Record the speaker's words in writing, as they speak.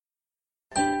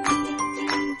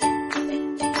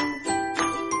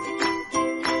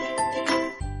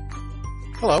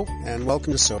Hello, and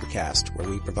welcome to Sobercast, where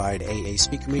we provide AA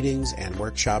speaker meetings and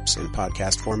workshops in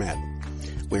podcast format.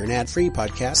 We're an ad-free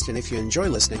podcast, and if you enjoy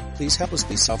listening, please help us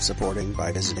be self-supporting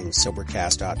by visiting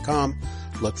Sobercast.com,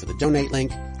 look for the donate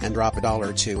link, and drop $1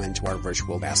 or $2 into our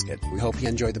virtual basket. We hope you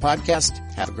enjoy the podcast.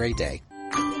 Have a great day.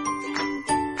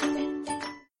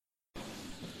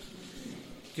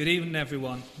 Good evening,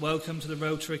 everyone. Welcome to the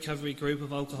Road to Recovery group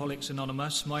of Alcoholics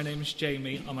Anonymous. My name is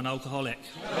Jamie. I'm an alcoholic.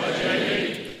 Hello,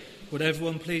 Jamie. Would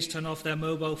everyone please turn off their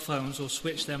mobile phones or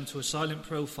switch them to a silent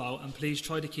profile, and please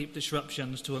try to keep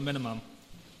disruptions to a minimum.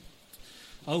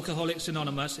 Alcoholics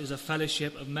Anonymous is a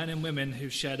fellowship of men and women who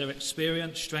share their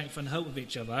experience, strength and hope with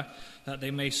each other, that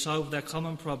they may solve their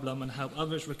common problem and help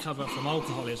others recover from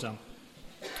alcoholism.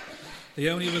 The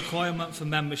only requirement for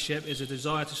membership is a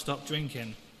desire to stop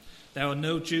drinking. There are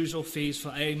no dues or fees for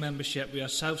AA membership. We are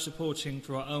self-supporting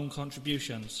through our own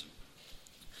contributions.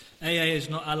 AA is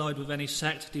not allied with any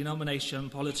sect, denomination,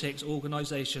 politics,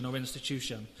 organisation or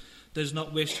institution, does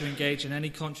not wish to engage in any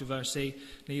controversy,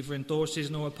 neither endorses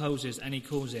nor opposes any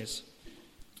causes.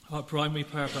 Our primary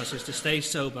purpose is to stay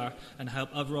sober and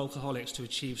help other alcoholics to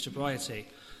achieve sobriety.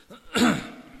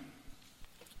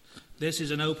 This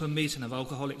is an open meeting of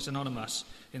Alcoholics Anonymous.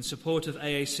 In support of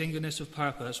AA's singleness of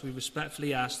purpose, we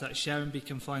respectfully ask that sharing be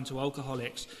confined to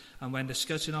alcoholics, and when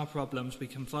discussing our problems, we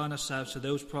confine ourselves to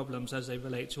those problems as they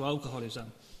relate to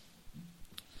alcoholism.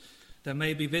 There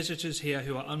may be visitors here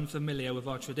who are unfamiliar with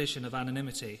our tradition of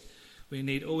anonymity. We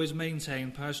need always maintain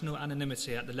personal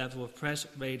anonymity at the level of press,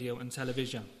 radio and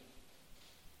television.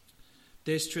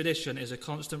 This tradition is a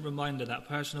constant reminder that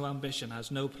personal ambition has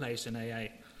no place in AA.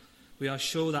 We are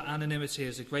sure that anonymity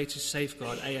is the greatest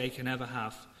safeguard AA can ever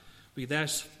have. We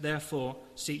therefore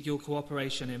seek your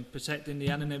cooperation in protecting the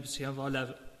anonymity of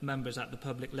our members at the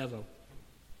public level.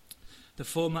 The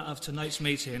format of tonight's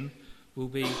meeting will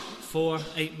be 4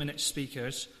 8-minute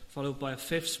speakers, followed by a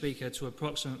 5th speaker to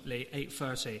approximately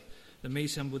 8:30. The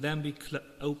meeting will then be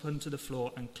open to the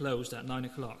floor and closed at 9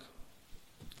 o'clock.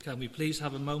 Can we please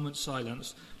have a moment's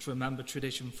silence to remember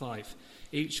Tradition 5?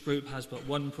 Each group has but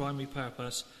one primary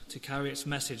purpose: to carry its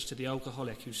message to the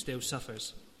alcoholic who still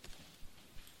suffers.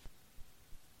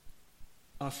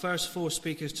 Our first 4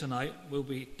 speakers tonight will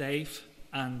be Dave,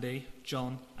 Andy,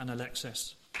 John and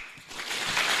Alexis.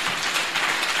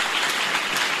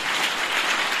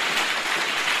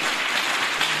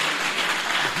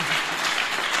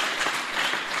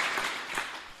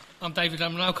 I'm David,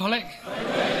 I'm an alcoholic.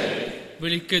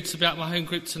 Really good to be at my home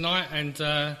group tonight, and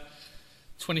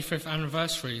 25th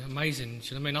anniversary, amazing. Do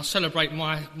you know what I mean? I celebrate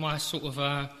my sort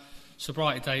of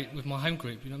sobriety date with my home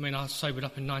group. You know what I mean? I sobered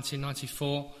up in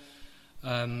 1994,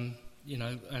 and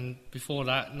before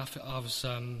that,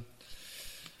 nothing.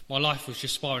 My life was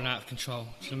just spiraling out of control.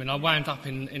 Do you know what I mean? I wound up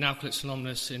in Alcoholics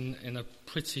Anonymous in a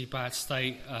pretty bad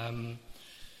state.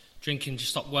 Drinking just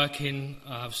stopped working.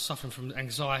 I was suffering from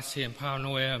anxiety and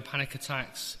paranoia and panic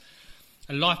attacks.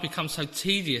 And life becomes so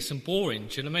tedious and boring,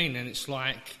 do you know what I mean? And it's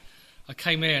like, I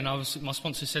came here and my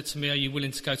sponsor said to me, are you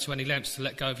willing to go to any lengths to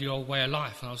let go of your old way of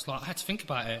life? And I was like, I had to think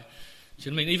about it. Do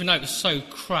you know what I mean? Even though it was so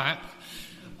crap,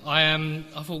 I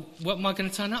thought, what am I going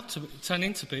to turn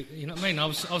into? You know what I mean? I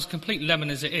was a complete lemon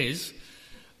as it is.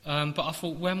 But I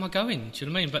thought, where am I going? Do you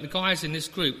know what I mean? But the guys in this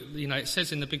group, you know, it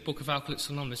says in the big book of Alcoholics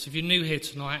Anonymous, if you're new here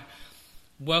tonight,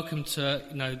 welcome to,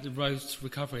 the Road to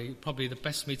Recovery, probably the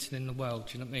best meeting in the world,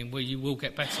 do you know what I mean, where you will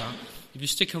get better. If you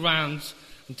stick around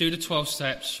and do the 12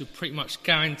 steps, you're pretty much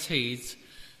guaranteed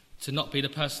to not be the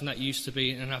person that you used to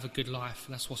be and have a good life.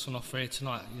 And that's what's on offer here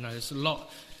tonight. You know, there's a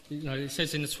lot, it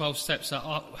says in the 12 steps that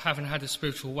having had a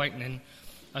spiritual awakening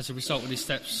as a result of these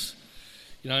steps,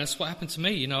 that's what happened to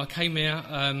me. I came here,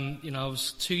 I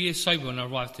was 2 years sober when I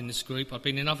arrived in this group. I'd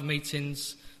been in other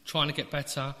meetings trying to get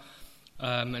better.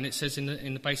 And it says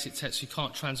in the basic text, you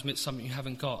can't transmit something you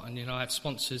haven't got. And, I had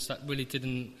sponsors that really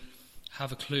didn't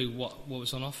have a clue what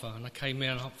was on offer. And I came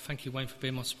here, and thank you, Wayne, for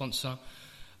being my sponsor.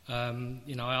 I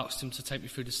asked him to take me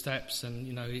through the steps, and,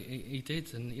 he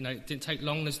did. And, it didn't take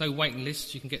long. There's no waiting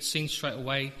list. You can get seen straight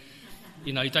away.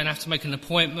 You don't have to make an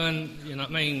appointment. You know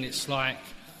what I mean? It's like,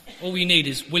 all you need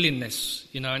is willingness,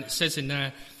 and it says in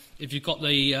there, if you've got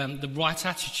the right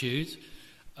attitude,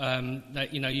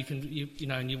 that you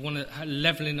can, and you want a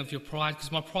leveling of your pride,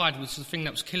 because my pride was the thing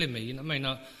that was killing me. You know what I mean?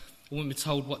 I wouldn't be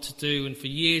told what to do, and for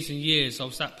years and years I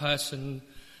was that person.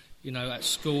 At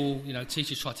school,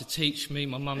 teachers tried to teach me,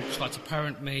 my mum tried to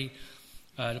parent me,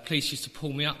 the police used to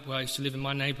pull me up where I used to live in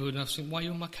my neighbourhood, and I was thinking, why are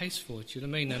you on my case for? Do you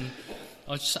know what I mean? And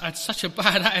I had such a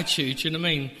bad attitude, do you know what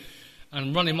I mean?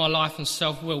 And running my life on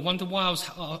self-will. Wonder why I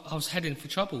was heading for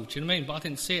trouble, do you know what I mean? But I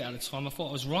didn't see it at the time. I thought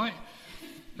I was right.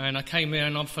 And I came here,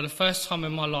 and for the first time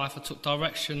in my life, I took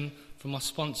direction from my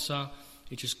sponsor.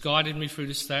 He just guided me through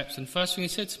the steps. And first thing he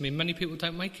said to me, many people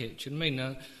don't make it. Do you know what I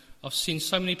mean? I've seen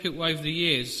so many people over the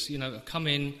years, have come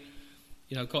in,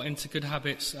 got into good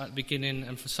habits at the beginning,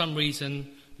 and for some reason,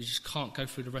 you just can't go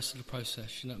through the rest of the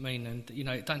process. You know what I mean? And,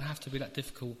 it don't have to be that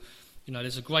difficult.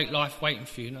 There's a great life waiting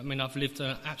for you. You know what I mean? I've lived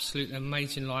an absolutely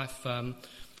amazing life. I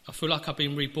feel like I've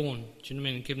been reborn, do you know what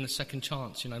I mean, and given a second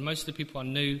chance. Most of the people I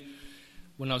knew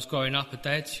when I was growing up are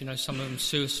dead. Some of them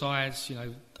suicides,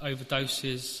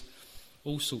 overdoses,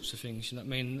 all sorts of things, you know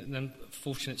what I mean. And then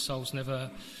fortunate souls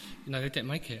never, they didn't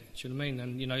make it, do you know what I mean.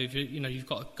 And, if you've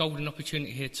got a golden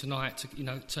opportunity here tonight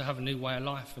to have a new way of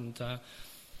life. And,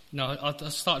 I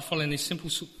started following this simple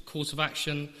course of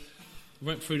action,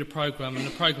 went through the programme, and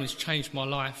the programme has changed my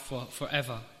life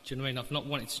forever. Do you know what I mean? I've not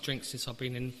wanted to drink since I've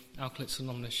been in Alcoholics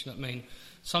Anonymous, you know what I mean?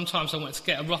 Sometimes I wanted to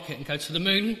get a rocket and go to the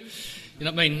moon, you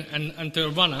know what I mean, and do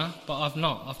a runner, but I've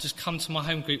not. I've just come to my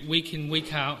home group week in,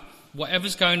 week out.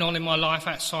 Whatever's going on in my life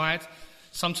outside,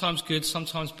 sometimes good,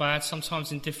 sometimes bad,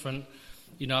 sometimes indifferent,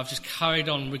 I've just carried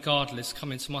on regardless,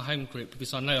 coming to my home group,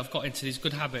 because I know I've got into these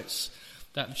good habits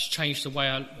that have just changed the way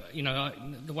I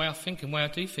think and the way I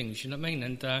do things, you know what I mean?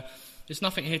 And there's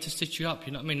nothing here to stitch you up,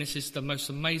 you know what I mean? This is the most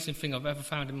amazing thing I've ever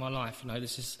found in my life,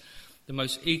 This is the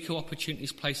most equal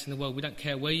opportunities place in the world. We don't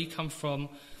care where you come from,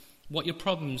 what your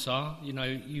problems are,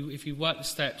 if you work the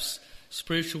steps,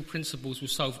 spiritual principles will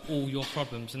solve all your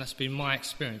problems, and that's been my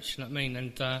experience, you know what I mean?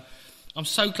 And I'm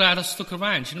so glad I stuck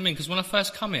around, you know what I mean? Because when I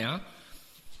first come here,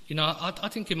 I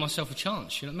didn't give myself a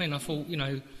chance, you know what I mean? I thought,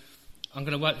 I'm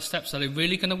going to work the steps. Are they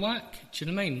really going to work? Do you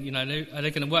know what I mean? Are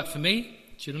they going to work for me?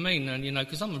 Do you know what I mean? And,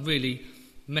 because I'm a really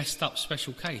messed up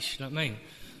special case, you know what I mean?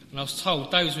 And I was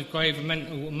told those with grave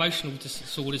mental, emotional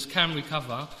disorders can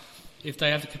recover if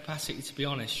they have the capacity to be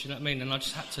honest, you know what I mean? And I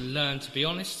just had to learn to be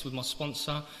honest with my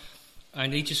sponsor,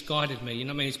 and he just guided me, you know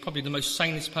what I mean? He's probably the most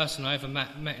sanest person I ever met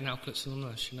in Alcoholics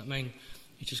Anonymous, you know what I mean?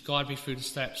 He just guided me through the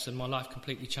steps, and my life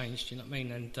completely changed, you know what I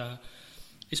mean? And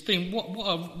it's been,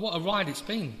 what a ride it's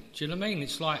been, do you know what I mean?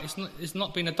 It's like, it's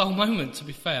not been a dull moment, to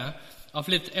be fair. I've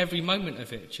lived every moment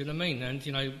of it, do you know what I mean?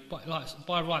 And,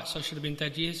 by rights, I should have been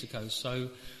dead years ago. So,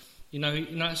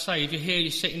 I say, if you're here,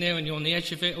 you're sitting there and you're on the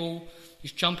edge of it all,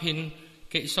 just jump in,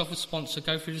 get yourself a sponsor,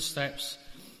 go through the steps,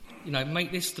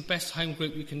 make this the best home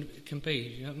group you can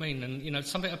be, you know what I mean? And,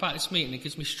 something about this meeting, it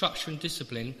gives me structure and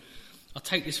discipline. I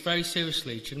take this very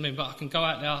seriously, do you know what I mean? But I can go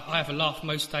out there, I have a laugh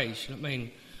most days, you know what I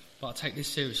mean? But I take this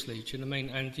seriously, do you know what I mean?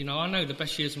 And, I know the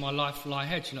best years of my life lie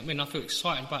ahead, do you know what I mean? I feel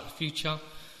excited about the future.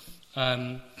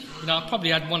 I probably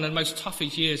had one of the most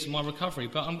toughest years of my recovery,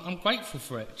 but I'm grateful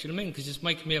for it, do you know what I mean? Because it's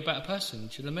making me a better person,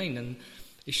 do you know what I mean? And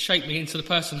it's shaped me into the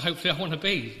person hopefully I want to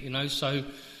be, so,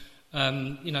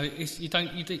 you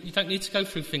don't need to go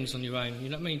through things on your own, you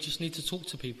know what I mean? You just need to talk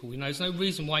to people, there's no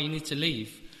reason why you need to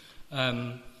leave.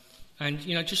 And,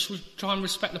 just try and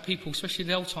respect the people, especially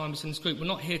the old-timers in this group. We're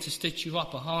not here to stitch you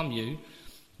up or harm you.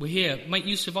 We're here, make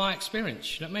use of our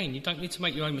experience, you know what I mean? You don't need to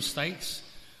make your own mistakes.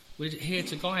 We're here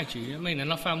to guide you, you know what I mean?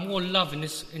 And I found more love in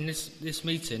this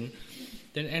meeting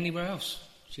than anywhere else,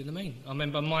 do you know what I mean? I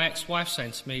remember my ex-wife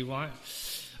saying to me, right,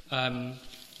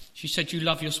 she said, you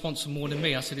love your sponsor more than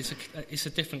me. I said, it's a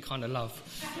different kind of love.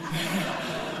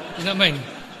 You know what I mean?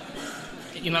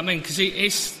 You know what I mean? Because it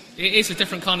is a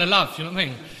different kind of love, you know what I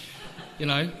mean?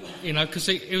 Because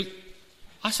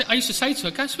I used to say to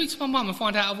her, go speak to my mum and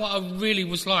find out what I really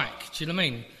was like, do you know what I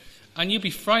mean? And you'd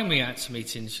be throwing me out to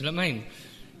meetings, do you know what I mean?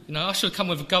 I should have come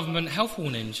with a government health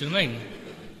warning, do you know what I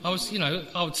mean?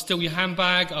 I would steal your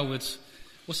handbag, what's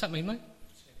that mean, mate?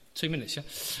 2 minutes, yeah?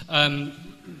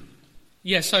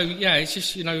 It's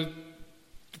just,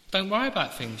 don't worry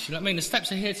about things, you know what I mean? The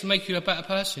steps are here to make you a better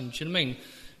person, do you know what I mean?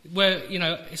 Where,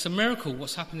 it's a miracle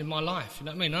what's happened in my life, you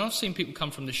know what I mean? And I've seen people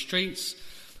come from the streets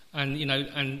and,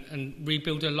 and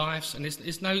rebuild their lives, and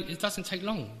it doesn't take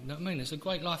long, you know what I mean? It's a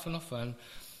great life on offer, and,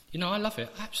 I love it,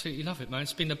 absolutely love it, man.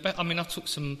 It's been the best. I mean, I took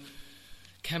some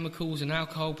chemicals and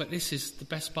alcohol, but this is the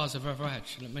best buzz I've ever had,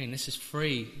 you know what I mean? This is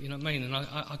free, you know what I mean? And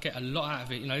I get a lot out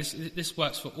of it, this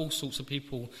works for all sorts of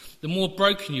people. The more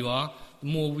broken you are, the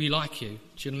more we like you,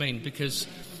 do you know what I mean? Because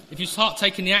if you start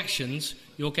taking the actions,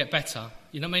 you'll get better,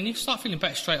 you know what I mean? You start feeling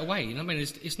better straight away, you know what I mean?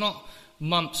 It's not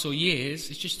months or years,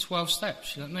 it's just 12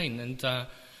 steps, you know what I mean? And,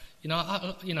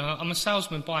 I'm a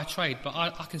salesman by trade, but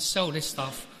I can sell this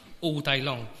stuff all day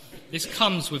long. This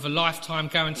comes with a lifetime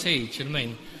guarantee, do you know what I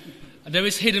mean? There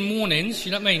is hidden warnings,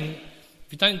 you know what I mean?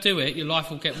 If you don't do it, your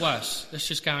life will get worse. That's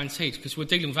just guaranteed, because we're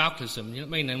dealing with alcoholism, you know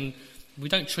what I mean? And we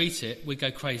don't treat it, we go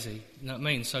crazy, you know what I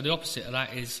mean? So the opposite of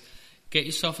that is get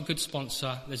yourself a good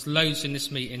sponsor. There's loads in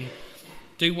this meeting.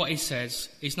 Do what he says.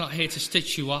 He's not here to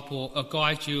stitch you up or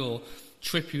guide you or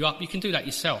trip you up. You can do that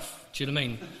yourself. Do you know what I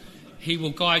mean? He will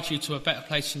guide you to a better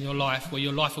place in your life where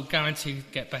your life will guarantee to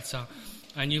get better.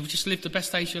 And you'll just live the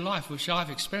best days of your life, which I've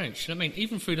experienced. You know what I mean?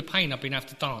 Even through the pain, I've been able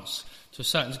to dance to a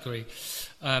certain degree.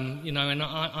 And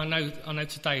I know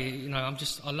today,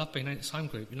 I love being in this home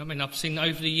group. You know what I mean? I've seen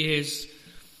over the years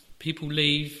people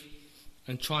leave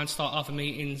and try and start other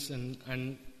meetings, and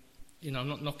I'm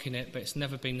not knocking it, but it's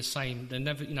never been the same. They're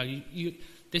never,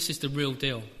 this is the real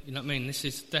deal. You know what I mean? This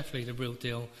is definitely the real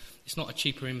deal. It's not a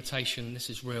cheaper imitation.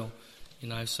 This is real.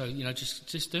 So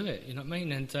just do it. You know what I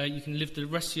mean? And you can live the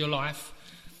rest of your life,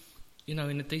 in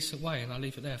a decent way. And I'll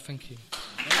leave it there. Thank you.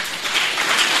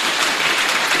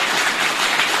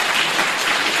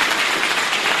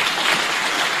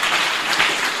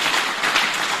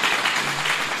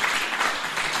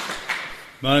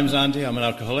 My name's Andy, I'm an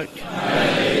alcoholic.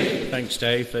 Hey. Thanks,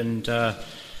 Dave, and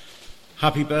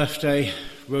happy birthday,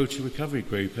 Road to Recovery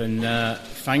Group, and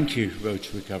thank you, Road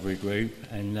to Recovery Group,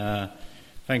 and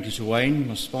thank you to Wayne,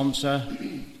 my sponsor,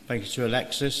 thank you to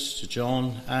Alexis, to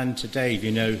John, and to Dave,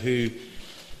 who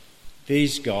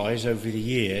these guys, over the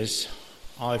years,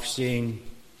 I've seen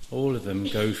all of them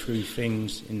go through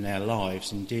things in their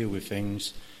lives and deal with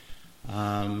things,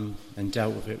 and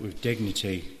dealt with it with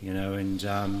dignity,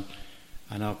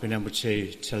 and I've been able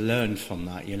to learn from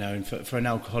that, and for an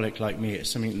alcoholic like me, it's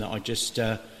something that I just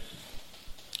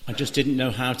didn't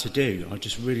know how to do. I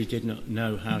just really did not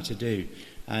know how to do.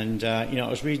 And, I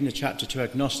was reading the chapter to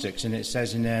Agnostics, and it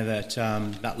says in there that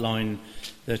that line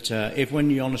that if when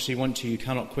you honestly want to, you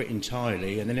cannot quit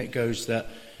entirely. And then it goes that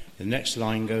the next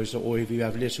line goes, or if you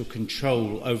have little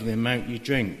control over the amount you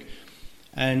drink.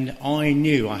 And I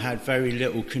knew I had very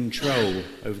little control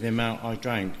over the amount I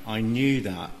drank. I knew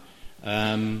that.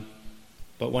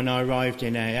 But when I arrived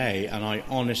in AA and I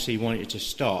honestly wanted to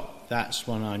stop, that's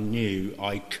when I knew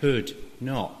I could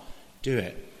not do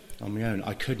it on my own.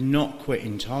 I could not quit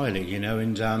entirely,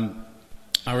 and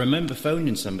I remember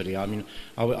phoning somebody. I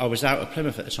was out of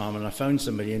Plymouth at the time, and I phoned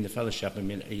somebody in the fellowship.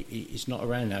 He's not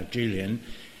around now, Julian,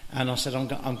 and I said, I'm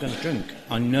going to drink.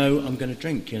 I know I'm going to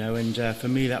drink, and for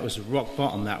me that was rock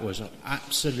bottom. That was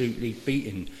absolutely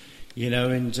beaten,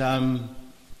 and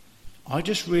I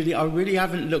really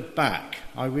haven't looked back.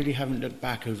 I really haven't looked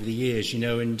back over the years,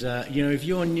 and if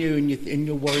you're new and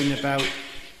you're worrying about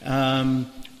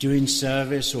doing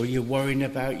service, or you're worrying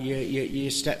about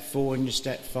your step 4 and your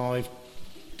step 5,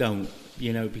 don't,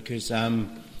 because I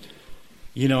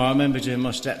remember doing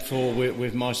my step 4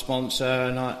 with my sponsor,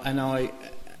 and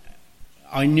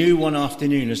I knew one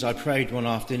afternoon, as I prayed one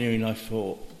afternoon, I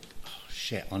thought, oh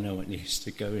shit, I know what needs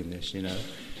to go in this,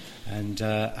 And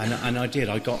I did.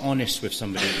 I got honest with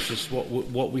somebody. It's just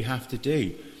what we have to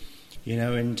do,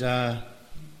 And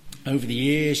over the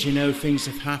years, things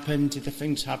have happened. The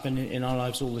things happen in our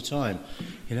lives all the time,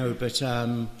 But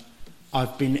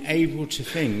I've been able to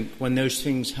think when those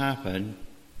things happen,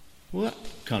 well, that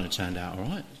kind of turned out all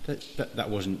right. That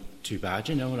wasn't too bad,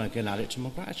 And I can add it to my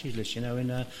gratitude list,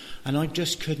 And I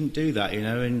just couldn't do that,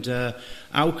 And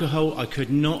alcohol, I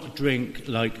could not drink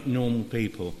like normal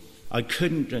people. I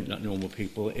couldn't drink like normal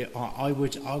people. I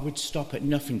would stop at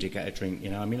nothing to get a drink.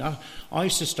 I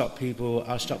used to stop people.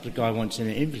 I stopped a guy once in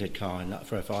an invalid car and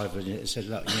for a fiver, and it said,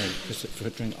 look, just for a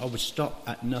drink. I would stop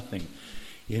at nothing,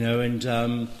 And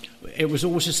it was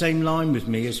always the same line with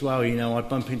me as well. I'd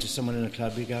bump into someone in a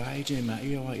club. He'd go, "How you doing, mate? Are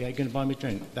you all right? Yeah, you going to buy me a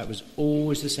drink?" That was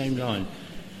always the same line.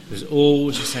 It was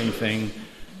always the same thing,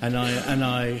 and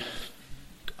I.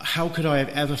 How could I have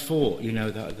ever thought,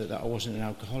 that I wasn't an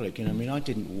alcoholic? I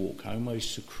didn't walk home. I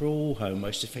used to crawl home. I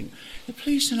used to think, the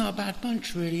police are not a bad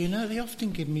bunch, really. They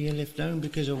often give me a lift home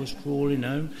because I was crawling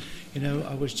home.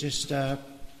 I was just,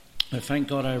 thank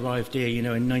God I arrived here, in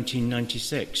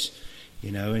 1996,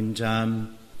 and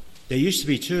there used to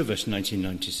be 2 of us in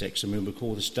 1996. We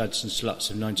call the studs and sluts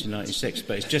of 1996,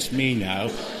 but it's just me now.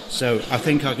 So I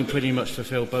think I can pretty much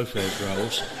fulfill both those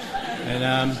roles.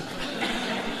 And,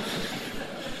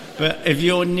 but if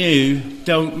you're new,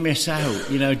 don't miss out.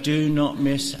 Do not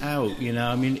miss out.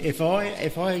 If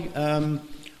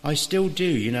I still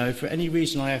do. If for any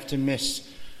reason I have to miss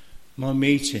my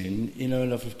meeting,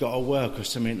 and if I've got to work or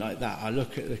something like that, I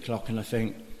look at the clock and I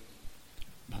think,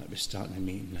 right, we're starting the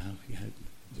meeting now.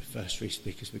 The first 3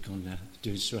 speakers, we're gone now.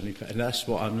 Doing something, and that's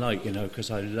what I'm like.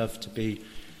 Because I love to be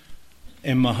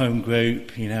in my home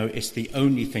group. It's the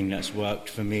only thing that's worked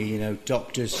for me.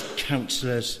 Doctors,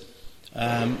 counsellors.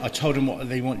 I told them what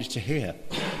they wanted to hear,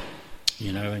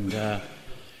 and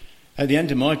at the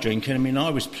end of my drinking, I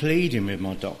was pleading with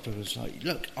my doctor. I was like,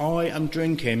 look, I am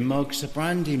drinking mugs of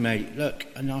brandy, mate. Look,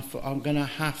 and I thought, I'm going to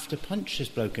have to punch this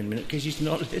bloke in a minute because he's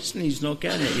not listening, he's not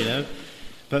getting it,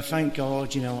 But thank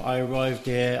God, I arrived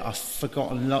there. I've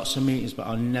forgotten lots of meetings, but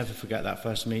I'll never forget that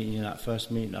first meeting. That first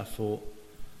meeting, I thought,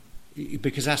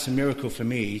 because that's a miracle for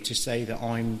me to say that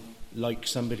I'm like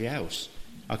somebody else.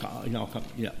 I can't, no.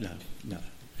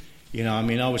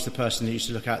 I was the person that used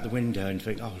to look out the window and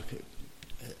think, oh, look at,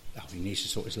 he needs to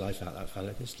sort his life out, that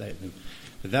fella, this day.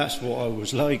 But that's what I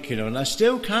was like, and I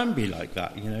still can be like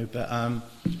that, but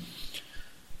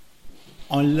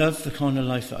I love the kind of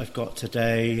life that I've got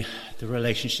today, the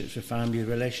relationships with family,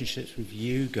 the relationships with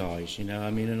you guys, and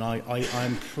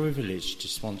I'm privileged to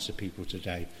sponsor people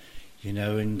today,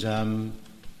 and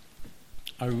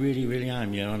I really, really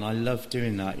am, and I love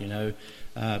doing that,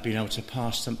 being able to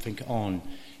pass something on,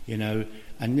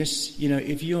 and this,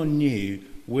 if you're new,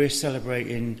 we're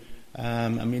celebrating,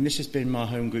 this has been my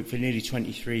home group for nearly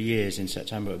 23 years. In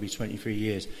September it'll be 23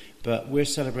 years. But we're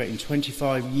celebrating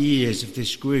 25 years of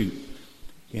this group.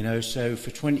 So for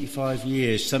 25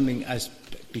 years,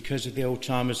 because of the old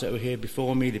timers that were here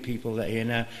before me, the people that are here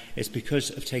now, it's because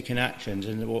of taking actions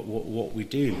and what we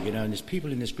do, and there's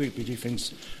people in this group who do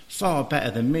things far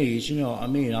better than me, do you know what I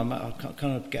mean? I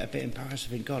kind of get a bit embarrassed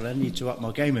and think, God, I need to up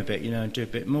my game a bit, and do a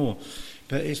bit more.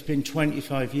 But it's been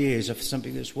 25 years of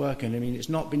something that's working. It's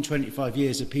not been 25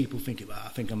 years of people thinking, well, I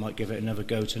think I might give it another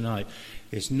go tonight.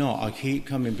 It's not. I keep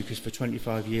coming because for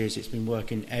 25 years it's been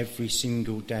working every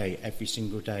single day,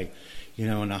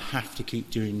 and I have to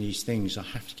keep doing these things.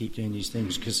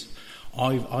 Because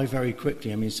I very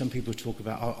quickly, some people talk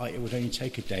about, it would only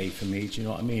take a day for me, do you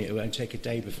know what I mean? It would only take a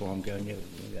day before I'm going, yeah,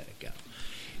 let it go.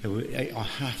 I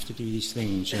have to do these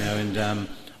things, and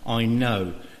I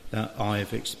know that I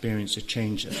have experienced a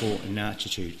change of thought and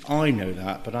attitude. I know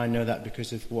that, but I know that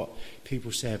because of what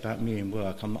people say about me in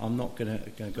work. I'm not going to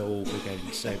go all big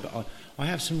and say, but I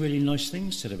have some really nice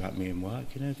things said about me in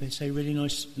work. They say really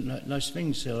nice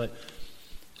things. So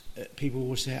people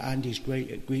will say, Andy's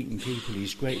great at greeting people.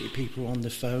 He's great at people on the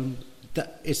phone.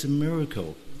 It's a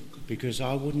miracle because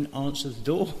I wouldn't answer the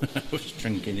door when I was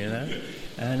drinking,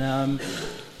 And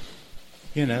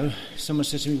someone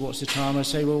says to me, "What's the time?" I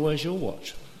say, "Well, where's your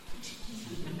watch?"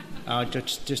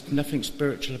 Just nothing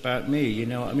spiritual about me, you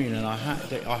know what I mean? And I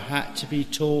had to be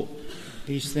taught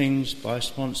these things by a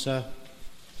sponsor,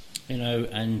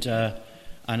 and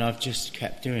I've just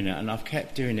kept doing it. And I've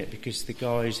kept doing it because the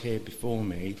guys here before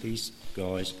me, these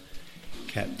guys,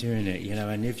 kept doing it,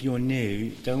 And if you're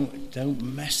new, don't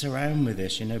mess around with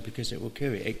this, because it will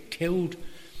kill you. It killed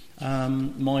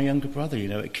my younger brother,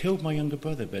 It killed my younger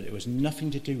brother, but it was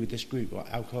nothing to do with this group,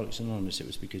 like Alcoholics Anonymous. It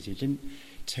was because he didn't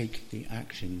take the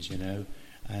actions, and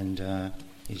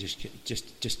he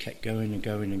just kept going and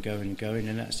going and going and going,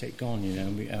 and that's it gone,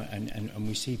 and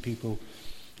we see people,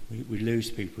 we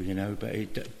lose people,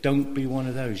 but don't be one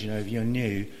of those, if you're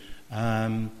new.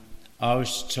 I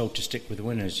was told to stick with the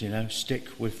winners,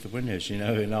 stick with the winners,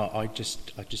 and I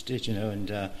just did,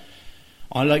 and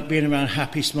I like being around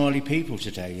happy, smiley people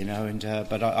today, and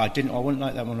but I wasn't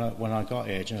like that when I got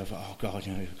here. I thought, oh God,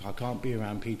 I can't be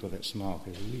around people that smile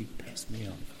because it really pissed me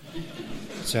off.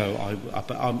 So I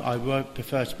would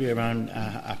prefer to be around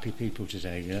happy people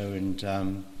today, and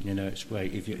it's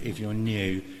great if you're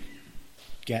new,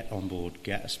 get on board,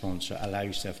 get a sponsor, allow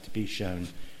yourself to be shown,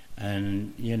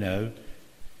 and you'll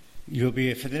be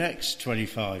here for the next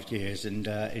 25 years and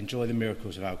enjoy the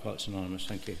miracles of Alcoholics Anonymous.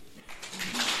 Thank you.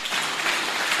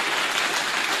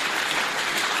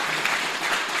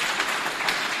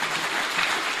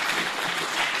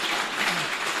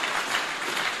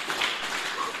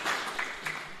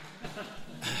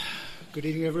 Good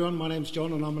evening, everyone. My name's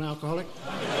John, and I'm an alcoholic.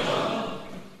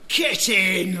 Get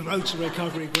in the Road to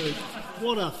Recovery group.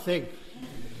 What a thing.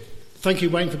 Thank you,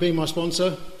 Wayne, for being my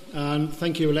sponsor. And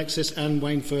thank you, Alexis and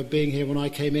Wayne, for being here when I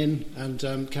came in and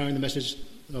carrying the message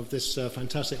of this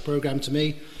fantastic programme to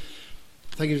me.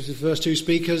 Thank you to the first two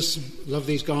speakers. Love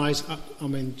these guys.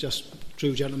 Just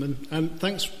true gentlemen. And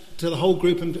thanks to the whole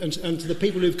group and to the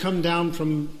people who've come down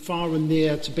from far and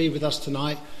near to be with us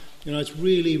tonight. It's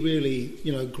really, really,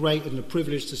 great and a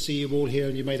privilege to see you all here,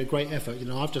 and you made a great effort.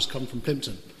 I've just come from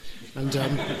Plympton, and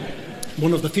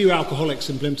one of the few alcoholics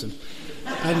in Plympton,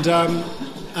 and I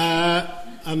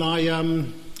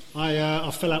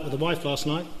fell out with the wife last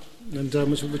night, and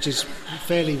which is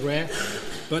fairly rare,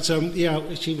 but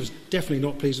she was definitely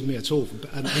not pleased with me at all.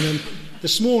 And then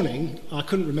this morning, I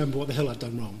couldn't remember what the hell I'd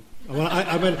done wrong.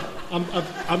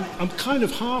 I'm kind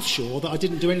of half sure that I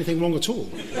didn't do anything wrong at all.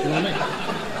 You know what I mean?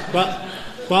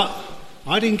 But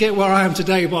I didn't get where I am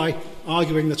today by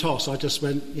arguing the toss, I just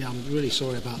went, yeah, I'm really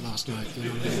sorry about last night. You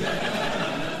know what I mean?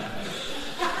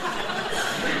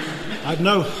 I had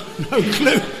no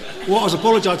clue what I was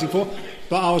apologising for,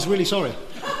 but I was really sorry.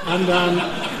 And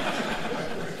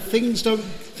things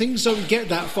don't get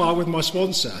that far with my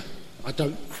sponsor. I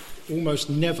don't almost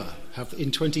never have,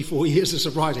 in 24 years of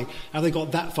sobriety, have they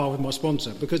got that far with my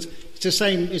sponsor, because it's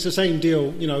the same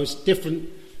deal. You know, it's different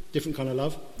kind of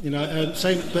love. You know,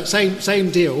 same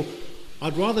deal.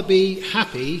 I'd rather be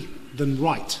happy than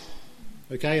right.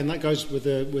 Okay, and that goes with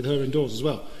her and Dawes as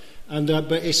well. And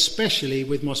but especially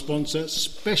with my sponsor,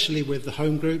 especially with the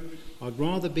home group, I'd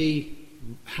rather be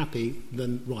happy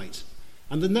than right.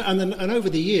 And over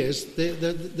the years,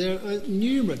 there are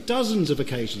numerous, dozens of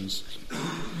occasions,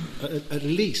 at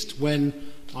least, when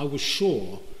I was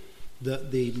sure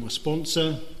that my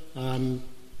sponsor,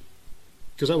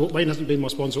 because Wayne hasn't been my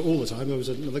sponsor all the time.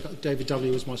 David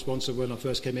W. was my sponsor when I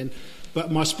first came in,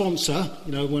 but my sponsor,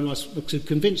 you know, when I was to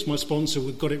convince my sponsor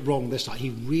we got it wrong this time, he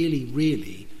really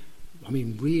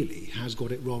has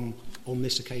got it wrong on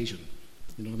this occasion.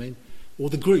 You know what I mean? Or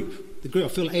the group. I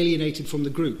feel alienated from the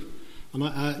group. And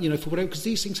for whatever, because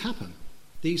these things happen.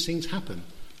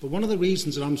 But one of the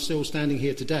reasons that I'm still standing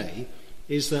here today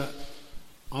is that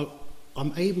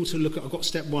I'm able to look at. I've got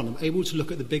step one. I'm able to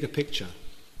look at the bigger picture.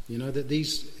 You know that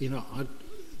these. You know, I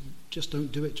just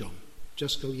don't do it, John.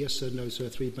 Just go yes sir, no sir,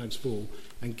 3 bags full,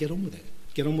 and get on with it.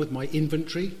 Get on with my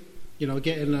inventory. You know,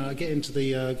 go into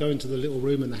the little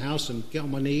room in the house and get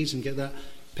on my knees and get that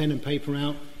pen and paper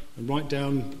out and write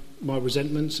down my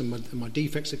resentments and my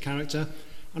defects of character.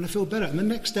 And I feel better. And the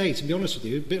next day, to be honest with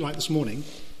you, a bit like this morning,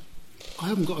 I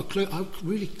haven't got a clue. I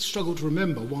really struggled to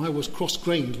remember why I was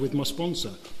cross-grained with my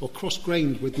sponsor or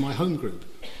cross-grained with my home group.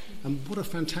 And what a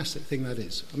fantastic thing that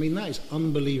is. I mean, that is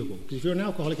unbelievable. Because if you're an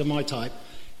alcoholic of my type,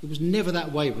 it was never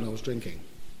that way when I was drinking.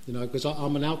 You know, because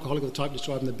I'm an alcoholic of the type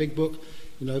described in the big book.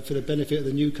 You know, for the benefit of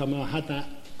the newcomer, I had that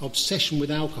obsession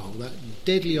with alcohol, that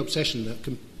deadly obsession that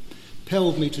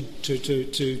compelled me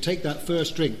to take that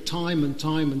first drink time and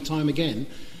time again,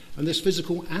 and this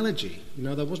physical allergy. You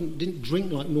know, didn't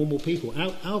drink like normal people.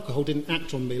 Alcohol didn't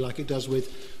act on me like it does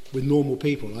with normal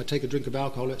people. I take a drink of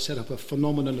alcohol, it set up a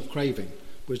phenomenon of craving,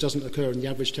 which doesn't occur in the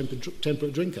average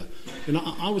temperate drinker. You know,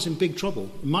 I was in big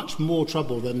trouble, much more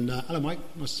trouble than. Hello, Mike.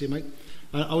 Nice to see you, mate.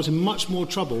 I was in much more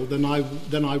trouble than I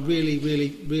really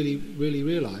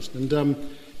realised. And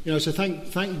you know, so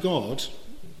thank God.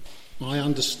 I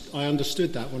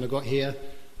understood that when I got here,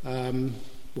 a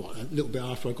little bit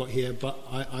after I got here, but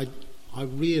I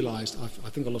realised, I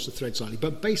think I lost the thread slightly,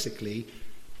 but basically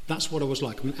that's what I was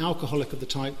like. I'm an alcoholic of the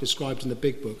type described in the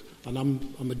big book, and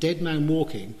I'm a dead man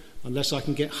walking unless I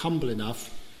can get humble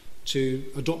enough to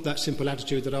adopt that simple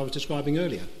attitude that I was describing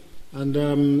earlier. And,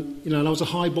 you know, and I was a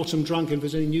high-bottom drunk, and if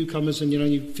there's any newcomers and, you know,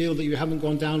 you feel that you haven't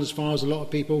gone down as far as a lot of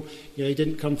people, you know, you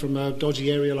didn't come from a dodgy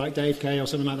area like Dave Kay or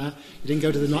something like that, you didn't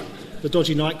go to the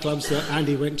dodgy nightclubs that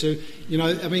Andy went to, you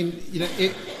know, I mean, you know,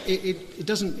 it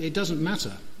doesn't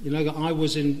matter. You know, I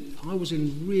was in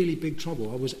really big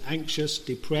trouble. I was anxious,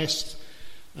 depressed,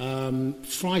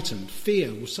 frightened.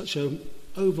 Fear was such an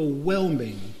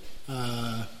overwhelming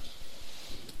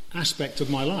aspect of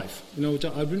my life. You know,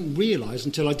 I didn't realise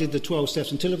until I did the 12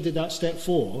 steps, until I did that step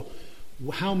 4,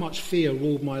 how much fear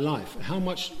ruled my life. How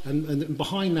much, and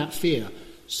behind that fear,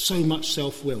 so much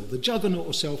self-will. The juggernaut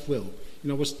of self-will. You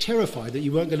know, I was terrified that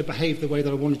you weren't going to behave the way that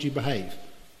I wanted you to behave.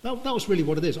 That was really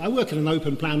what it is. I work in an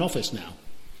open plan office now,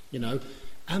 you know,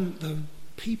 and the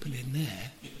people in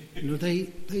there, you know, they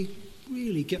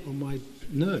really get on my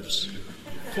nerves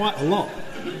quite a lot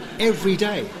every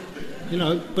day. You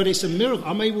know, but it's a miracle.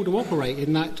 I'm able to operate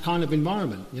in that kind of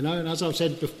environment, you know, and as I've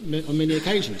said on many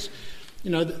occasions,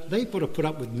 you know, they've got to put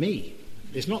up with me.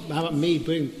 It's not about me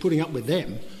putting up with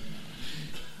them.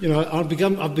 You know, I've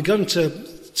begun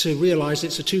to realise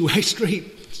it's a two-way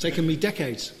street. It's taken me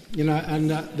decades, you know, and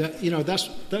you know, that's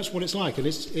what it's like, and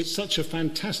it's such a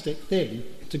fantastic thing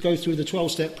to go through the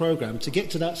 12-step program, to get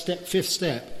to that 5th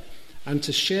step, and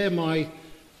to share my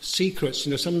secrets,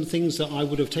 you know, some of the things that I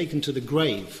would have taken to the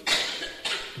grave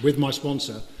with my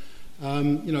sponsor,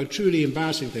 you know, truly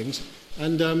embarrassing things.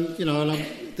 And, you know,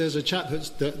 there's a chap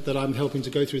that I'm helping to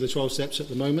go through the 12 steps at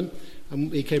the moment,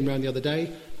 and he came around the other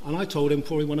day, and I told him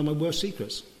probably one of my worst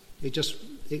secrets. It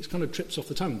kind of trips off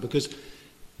the tongue, because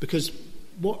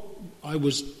what I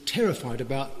was terrified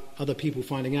about other people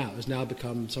finding out has now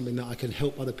become something that I can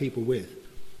help other people with.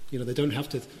 You know, they don't have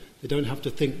to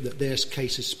think that their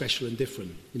case is special and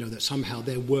different, you know, that somehow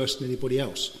they're worse than anybody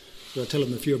else. So I tell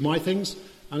them a few of my things,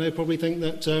 and they probably think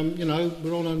that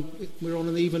we're on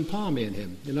an even par, me and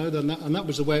him. And that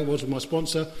was the way it was with my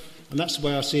sponsor, and that's the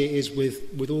way I see it is with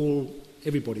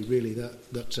everybody really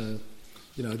that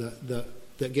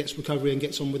gets recovery and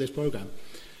gets on with this program.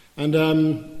 And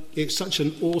it's such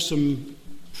an awesome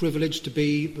privilege to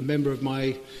be a member of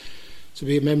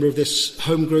this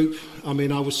home group. I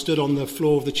mean, I was stood on the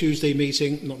floor of the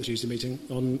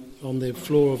on the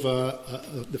floor of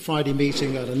the Friday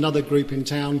meeting at another group in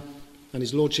town, and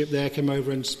His Lordship there came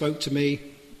over and spoke to me,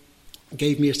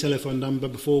 gave me his telephone number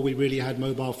before we really had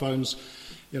mobile phones.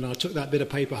 I took that bit of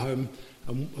paper home,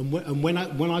 and when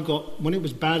it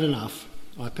was bad enough,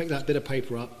 I picked that bit of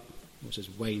paper up. It says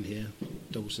Wayne here,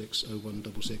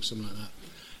 660166, something like that,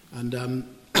 and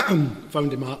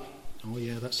phoned him up. Oh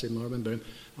yeah, that's him, I remember him.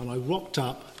 And I rocked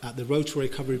up at the Rotary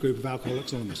Recovery Group of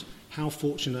Alcoholics Anonymous. How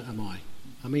fortunate am I?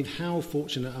 I mean, how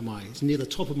fortunate am I? It's near the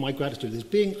top of my gratitude. It's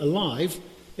being alive.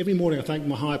 Every morning I thank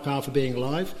my higher power for being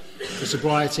alive, for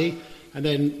sobriety, and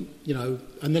then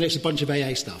it's a bunch of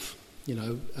AA stuff.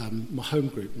 My home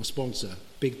group, my sponsor,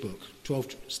 Big Book,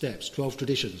 12 Steps, 12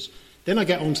 Traditions. Then I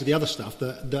get on to the other stuff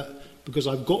that because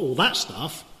I've got all that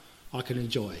stuff, I can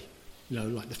enjoy,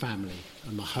 like the family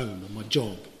and my home and my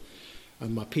job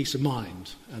and my peace of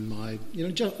mind and my,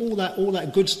 just all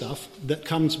that good stuff that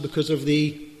comes because of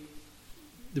the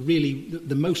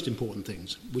most important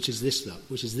things, which is this stuff,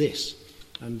 which is this.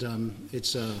 And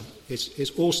it's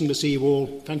awesome to see you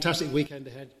all. Fantastic weekend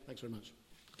ahead. Thanks very much.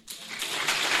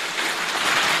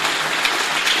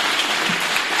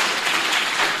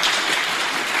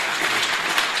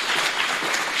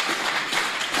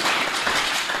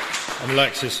 I'm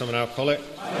Alexis, I'm an alcoholic,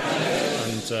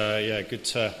 and good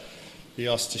to be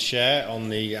asked to share on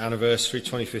the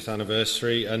 25th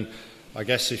anniversary, and I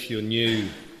guess if you're new,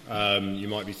 you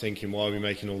might be thinking, why are we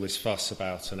making all this fuss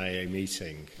about an AA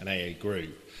meeting, an AA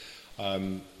group?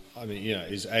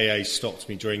 Is AA stopped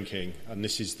me drinking, and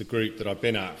this is the group that I've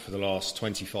been at for the last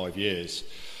 25 years,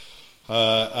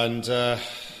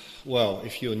 well,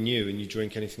 if you're new and you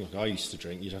drink anything like I used to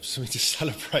drink, you'd have something to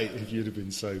celebrate if you'd have been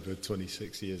sober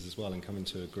 26 years as well and come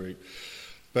into a group.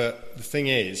 But the thing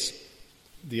is,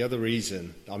 the other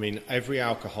reason, every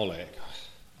alcoholic,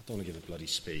 I don't want to give a bloody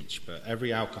speech, but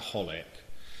every alcoholic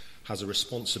has a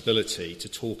responsibility to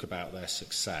talk about their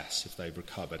success if they've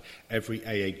recovered. Every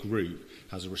AA group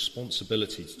has a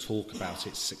responsibility to talk about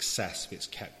its success if it's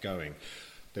kept going.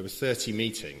 There were 30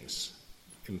 meetings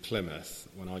in Plymouth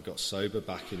when I got sober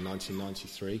back in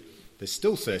 1993. There's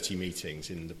still 30 meetings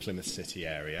in the Plymouth City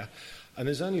area, and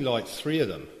there's only like 3 of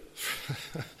them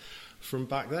from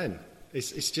back then.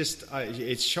 It's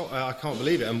I can't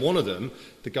believe it. And one of them,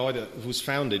 the guy that was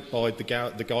founded by the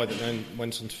guy that then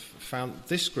went on to found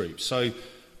this group. So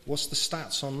what's the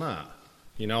stats on that?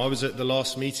 I was at the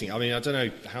last meeting. I don't know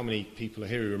how many people are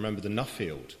here who remember the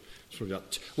Nuffield.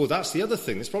 Well, that's the other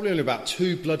thing. There's probably only about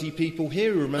 2 bloody people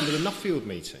here who remember the Nuffield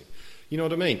meeting. You know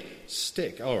what I mean?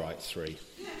 All right, 3.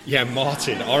 Yeah,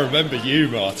 Martin. I remember you,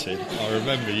 Martin. I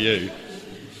remember you.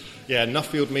 Yeah,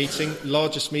 Nuffield meeting,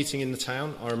 largest meeting in the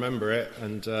town. I remember it,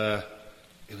 and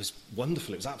it was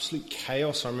wonderful. It was absolute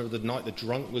chaos. I remember the night the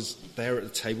drunk was there at the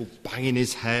table, banging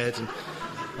his head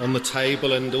on the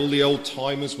table, and all the old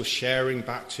timers were sharing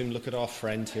back to him. Look at our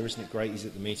friend here, isn't it great? He's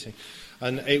at the meeting.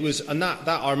 And it was, and that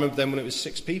I remember then when it was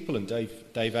 6 people, and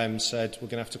Dave M said we're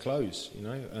going to have to close,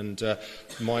 And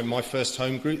my first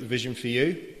home group, the Vision for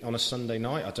You, on a Sunday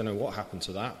night. I don't know what happened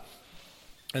to that.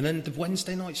 And then the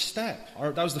Wednesday night step.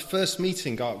 That was the first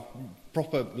meeting,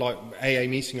 proper AA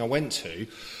meeting I went to,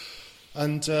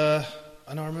 and I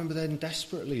remember then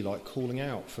desperately calling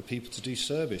out for people to do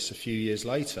service. A few years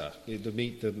later, the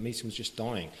meeting was just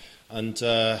dying, and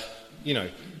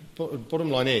bottom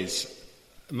line is.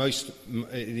 You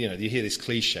hear this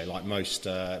cliche most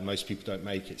people don't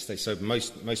make it. So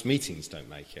most meetings don't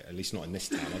make it, at least not in this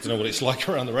town. I don't know what it's like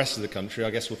around the rest of the country. I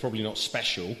guess we're probably not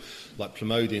special. Like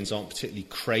Plymoudians aren't particularly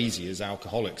crazy as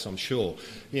alcoholics, I'm sure.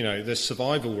 The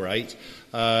survival rate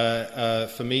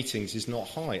for meetings is not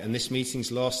high, and this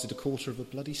meeting's lasted a quarter of a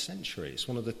bloody century. It's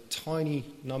one of the tiny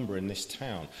number in this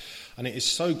town, and it is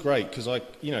so great because I'll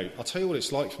tell you what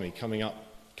it's like for me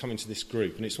coming to this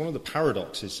group, and it's one of the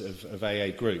paradoxes of AA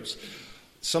groups.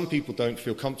 Some people don't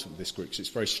feel comfortable with this group because it's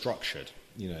very structured,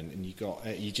 and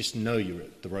you just know you're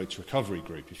at the Road to Recovery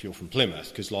group if you're from Plymouth,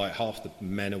 because half the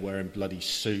men are wearing bloody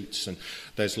suits, and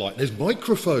there's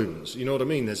microphones, you know what I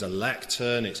mean? There's a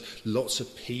lectern, it's lots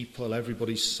of people,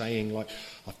 everybody's saying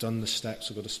I've done the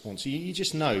steps, I've got a sponsor. You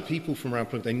just know, people from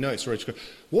around Plymouth, they know it's a Road to Recovery.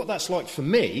 What that's like for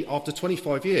me, after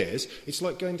 25 years, it's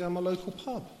like going down my local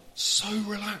pub. So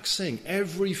relaxing.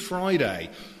 Every Friday,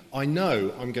 I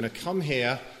know I'm going to come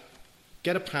here,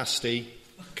 get a pasty,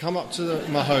 come up to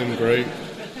my home group.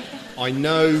 I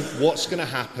know what's going to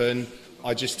happen.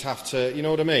 I just have to, you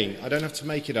know what I mean? I don't have to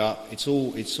make it up. It's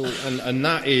all, and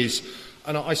that is,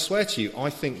 and I swear to you, I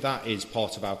think that is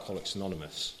part of Alcoholics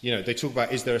Anonymous. You know, they talk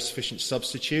about, is there a sufficient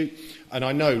substitute? And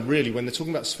I know, really, when they're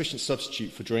talking about sufficient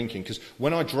substitute for drinking, because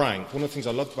when I drank, one of the things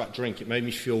I loved about drink, it made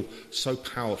me feel so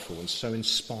powerful and so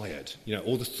inspired. You know,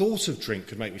 or the thought of drink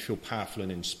could make me feel powerful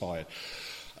and inspired.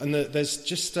 And there's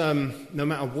just, no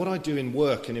matter what I do in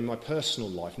work and in my personal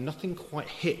life, nothing quite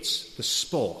hits the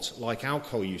spot like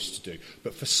alcohol used to do.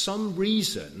 But for some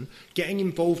reason, getting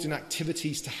involved in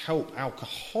activities to help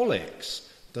alcoholics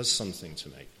does something to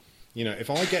me. You know, if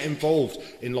I get involved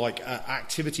in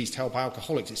activities to help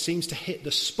alcoholics, it seems to hit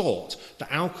the spot that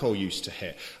alcohol used to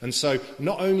hit. And so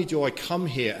not only do I come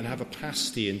here and have a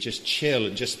pasty and just chill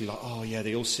and just be like, oh yeah,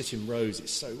 they all sit in rows,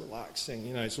 it's so relaxing,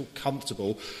 you know, it's all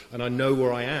comfortable and I know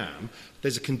where I am.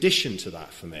 There's a condition to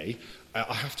that for me.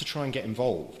 I have to try and get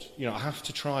involved. You know,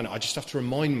 I just have to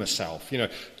remind myself, you know,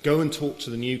 go and talk to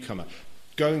the newcomer.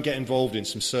 Go and get involved in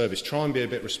some service. Try and be a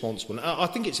bit responsible. And I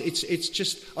think it's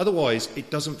just, otherwise it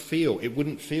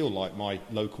wouldn't feel like my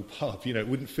local pub. You know, it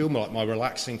wouldn't feel like my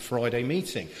relaxing Friday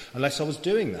meeting unless I was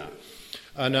doing that.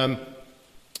 And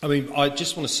I mean, I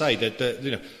just want to say that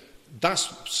you know,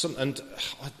 that's some, and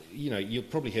you know, you'll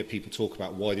probably hear people talk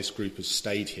about why this group has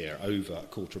stayed here over a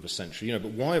quarter of a century. You know,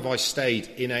 but why have I stayed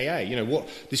in AA? You know, what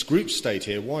this group stayed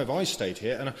here. Why have I stayed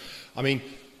here? And I mean.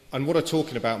 And what I'm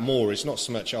talking about more is not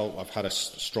so much, I've had a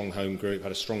strong home group,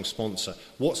 had a strong sponsor.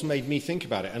 What's made me think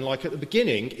about it? And like at the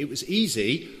beginning, it was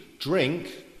easy,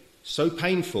 drink, so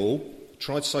painful,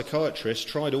 tried psychiatrists,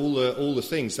 tried all the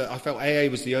things that I felt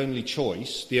AA was the only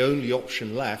choice, the only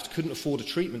option left. Couldn't afford a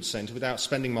treatment centre without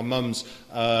spending my mum's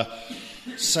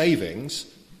savings.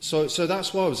 So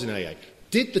that's why I was in AA.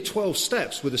 Did the 12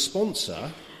 steps with a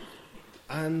sponsor,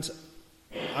 and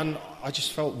I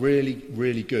just felt really,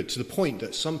 really good, to the point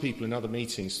that some people in other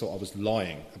meetings thought I was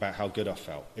lying about how good I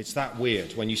felt. It's that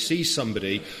weird when you see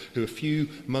somebody who a few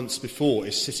months before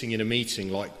is sitting in a meeting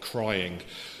like crying,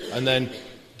 and then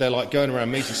they're like going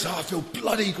around meetings, saying, I feel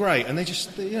bloody great, and they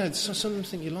just, you know, some of them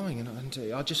think you're lying,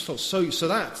 and I just felt so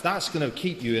that's going to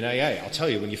keep you in AA. I'll tell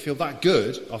you, when you feel that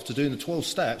good after doing the 12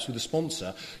 steps with a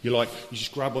sponsor, you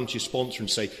just grab onto your sponsor and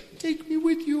say, take me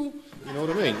with you. You know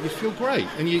what I mean? You feel great.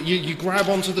 And you grab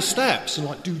onto the steps and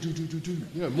like, do. You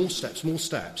know, more steps,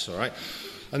 all right?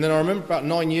 And then I remember about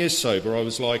 9 years sober, I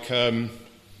was like,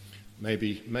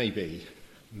 maybe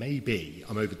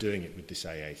I'm overdoing it with this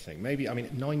AA thing. Maybe, I mean,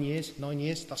 9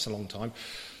 years, that's a long time.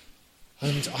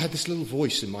 And I had this little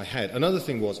voice in my head. Another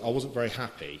thing was, I wasn't very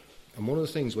happy. And one of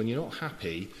the things, when you're not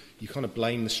happy, you kind of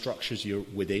blame the structures you're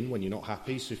within when you're not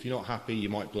happy. So if you're not happy, you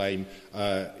might blame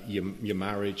your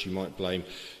marriage, you might blame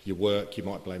your work, you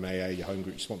might blame AA, your home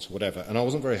group sponsor, whatever. And I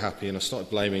wasn't very happy, and I started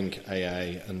blaming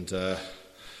AA. And there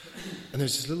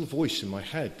was this little voice in my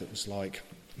head that was like,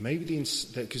 maybe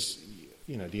because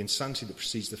you know, the insanity that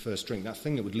precedes the first drink, that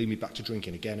thing that would lead me back to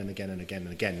drinking again and again and again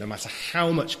and again, no matter how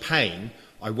much pain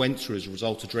I went through as a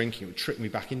result of drinking, it would trick me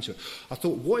back into it. I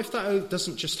thought, what if that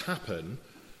doesn't just happen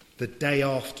the day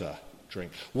after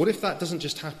drink? What if that doesn't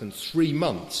just happen 3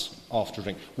 months after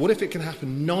drink? What if it can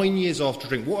happen 9 years after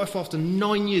drink? What if after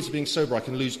 9 years of being sober I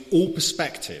can lose all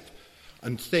perspective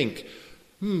and think,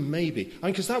 maybe. I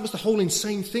mean, because that was the whole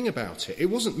insane thing about it. It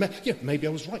wasn't, maybe I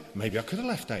was right. Maybe I could have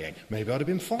left AA. Maybe I'd have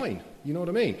been fine. You know what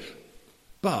I mean?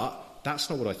 But that's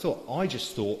not what I thought. I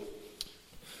just thought,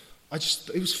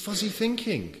 it was fuzzy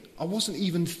thinking. I wasn't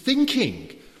even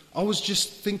thinking. I was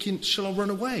just thinking, shall I run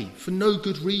away? For no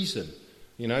good reason.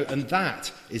 You know, and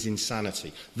that is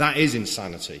insanity. That is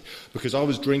insanity. Because I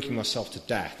was drinking myself to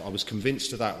death. I was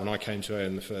convinced of that when I came to AA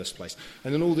in the first place.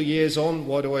 And then all the years on,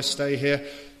 why do I stay here?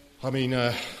 I mean,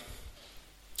 I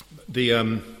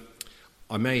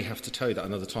may have to tell you that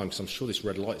another time because I'm sure this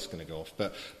red light's going to go off.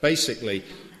 But basically,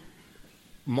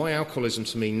 my alcoholism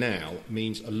to me now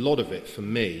means a lot of it for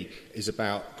me is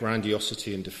about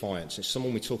grandiosity and defiance. It's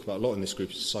someone we talk about a lot in this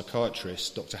group. It's a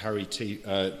psychiatrist, Dr. Harry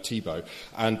Tiebout.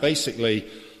 And basically,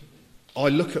 I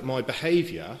look at my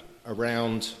behaviour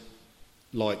around,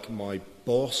 like, my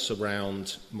boss,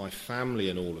 around my family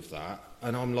and all of that,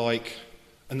 and I'm like...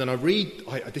 And then I read,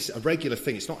 this is a regular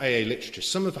thing, it's not AA literature.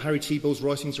 Some of Harry Tiebout's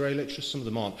writings are AA literature, some of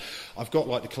them aren't. I've got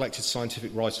like the collected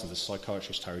scientific writings of the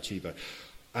psychiatrist Harry Tiebout.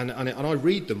 And I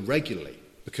read them regularly.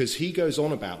 Because he goes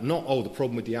on about not, the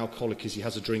problem with the alcoholic is he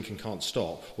has a drink and can't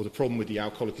stop, or the problem with the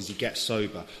alcoholic is he gets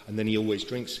sober and then he always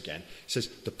drinks again. He says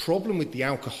the problem with the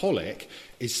alcoholic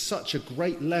is such a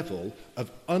great level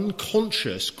of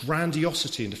unconscious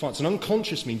grandiosity and defiance. And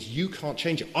unconscious means you can't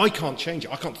change it. I can't change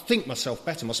it. I can't think myself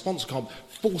better. My sponsor can't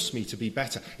force me to be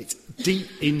better. It's deep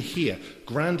in here.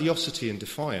 Grandiosity and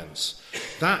defiance.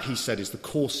 That, he said, is the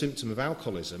core symptom of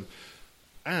alcoholism.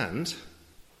 And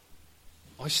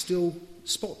I still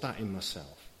spot that in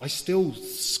myself. I still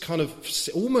kind of,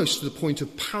 almost to the point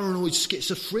of paranoid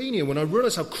schizophrenia when I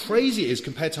realise how crazy it is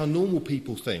compared to how normal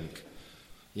people think.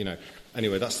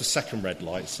 Anyway, that's the second red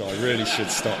light, so I really should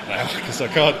stop now because I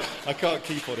can't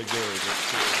keep on ignoring it.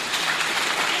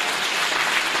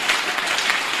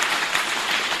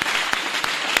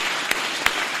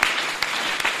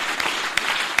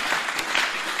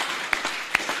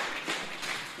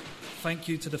 Thank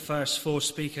you to the first 4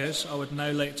 speakers. I would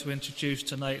now like to introduce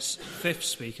tonight's 5th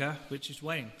speaker, which is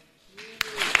Wayne.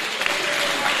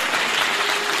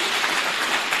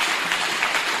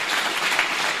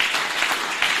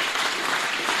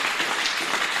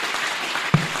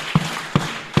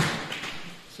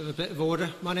 So a bit of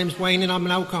order. My name's Wayne and I'm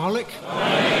an alcoholic.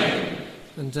 Hi.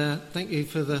 And thank you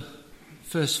for the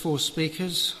first 4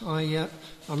 speakers. I'm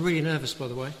really nervous, by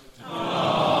the way.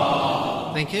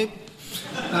 Aww. Thank you.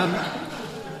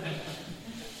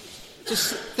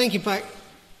 Just thinking back,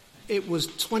 it was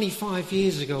 25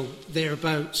 years ago,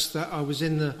 thereabouts, that I was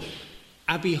in the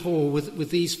Abbey Hall with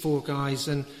these 4 guys.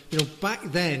 And, back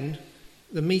then,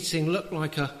 the meeting looked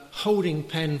like a holding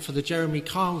pen for the Jeremy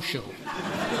Kyle show.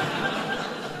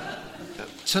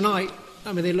 Tonight,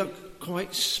 they look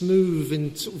quite smooth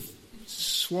and sort of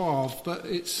suave, but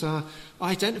it's I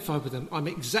identify with them. I'm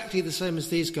exactly the same as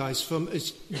these guys. From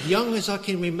as young as I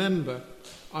can remember,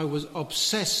 I was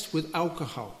obsessed with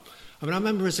alcohol. I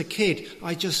remember as a kid,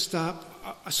 I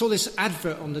saw this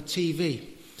advert on the TV,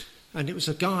 and it was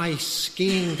a guy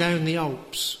skiing down the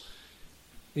Alps,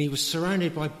 and he was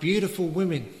surrounded by beautiful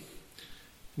women, and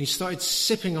he started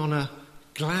sipping on a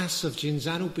glass of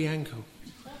Cinzano Bianco.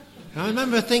 And I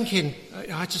remember thinking,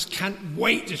 I just can't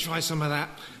wait to try some of that.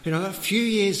 A few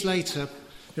years later,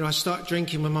 I start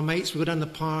drinking with my mates. We go down the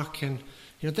park, and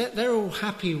they're all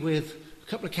happy with a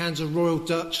couple of cans of Royal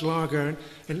Dutch Lager,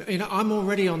 and I'm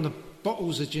already on the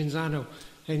bottles of Cinzano.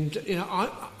 And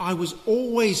I was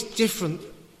always different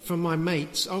from my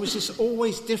mates. I was just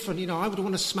always different. I would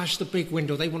want to smash the big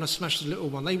window. They want to smash the little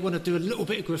one. They want to do a little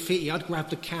bit of graffiti. I'd grab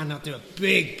the can. I'd do a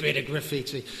big bit of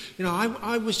graffiti.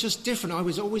 I was just different. I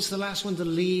was always the last one to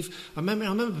leave. I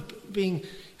remember being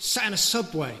sat in a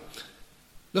subway,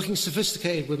 looking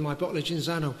sophisticated with my bottle of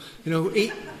Cinzano.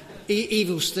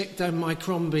 Evil stick down my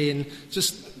Crombie, and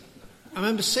I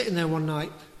remember sitting there one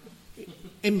night,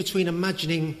 in between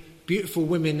imagining beautiful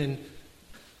women and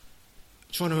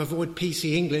trying to avoid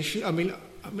PC English. I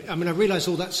realised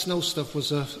all that snow stuff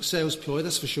was a sales ploy,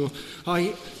 that's for sure.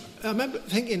 I remember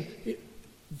thinking,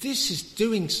 this is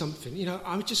doing something.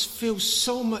 I just feel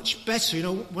so much better,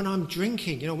 when I'm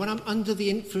drinking, when I'm under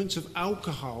the influence of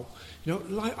alcohol.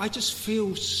 I just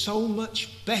feel so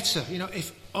much better.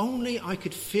 If only I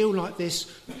could feel like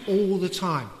this all the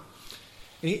time.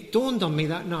 And it dawned on me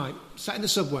that night, sat in the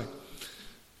subway,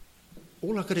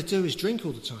 all I've got to do is drink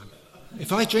all the time.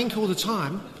 If I drink all the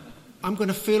time, I'm going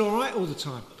to feel all right all the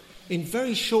time. And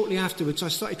very shortly afterwards, I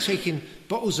started taking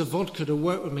bottles of vodka to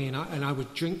work with me, and I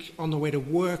would drink on the way to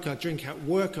work, I'd drink at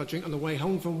work, I'd drink on the way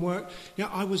home from work.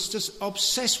 I was just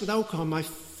obsessed with alcohol. My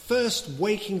first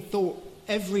waking thought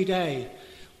every day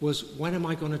was, when am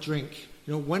I going to drink?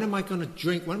 When am I going to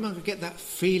drink? When am I going to get that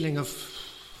feeling of,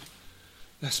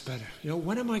 that's better?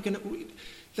 When am I going to...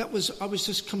 I was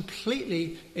just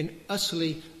completely and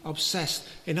utterly obsessed.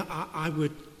 And I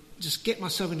would just get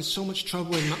myself into so much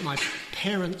trouble, and my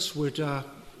parents would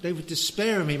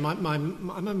despair of me. I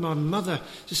remember my mother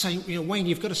just saying, Wayne,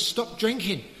 you've got to stop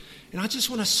drinking. And I just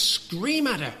want to scream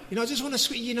at her. I just want to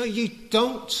scream, you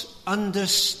don't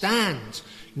understand.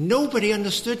 Nobody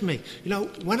understood me.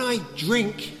 When I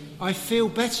drink, I feel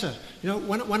better.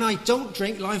 When I don't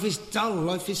drink, life is dull,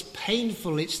 life is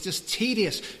painful, it's just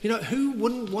tedious. Who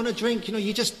wouldn't want to drink?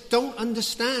 You just don't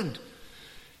understand.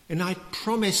 And I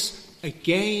promise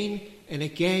again and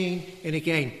again and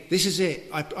again, this is it.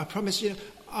 I promise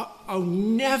I'll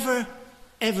never,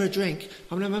 ever drink.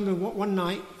 I remember one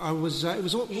night,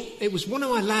 it was one of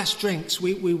my last drinks.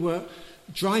 We were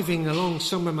driving along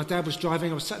somewhere. My dad was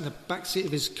driving. I was sat in the back seat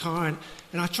of his car,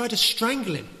 and I tried to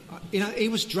strangle him. He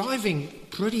was driving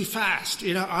pretty fast.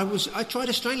 I tried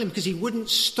to strangle him because he wouldn't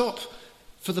stop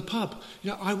for the pub.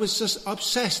 I was just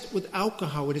obsessed with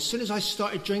alcohol, and as soon as I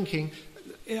started drinking,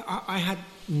 I had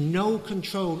no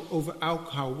control over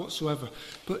alcohol whatsoever,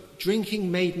 but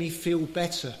drinking made me feel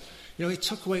better. It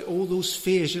took away all those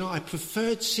fears. I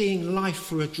preferred seeing life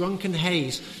through a drunken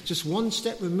haze, just one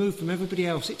step removed from everybody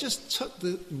else. It just took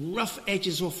the rough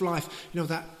edges off life,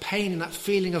 that pain and that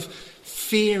feeling of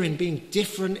fear and being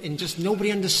different and just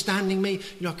nobody understanding me.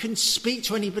 I couldn't speak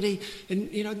to anybody,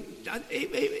 and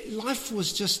life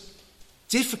was just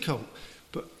difficult.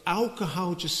 But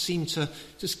alcohol just seemed to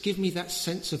just give me that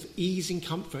sense of ease and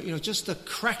comfort. Just the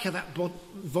crack of that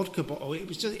vodka bottle. It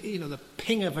was just, the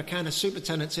ping of a can of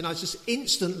Supertenants, and I just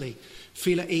instantly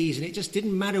feel at ease. And it just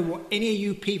didn't matter what any of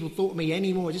you people thought of me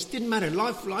anymore. It just didn't matter.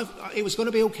 Life, it was going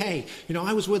to be okay.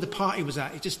 I was where the party was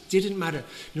at. It just didn't matter.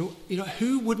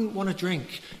 Who wouldn't want to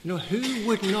drink? Who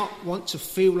would not want to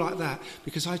feel like that?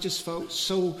 Because I just felt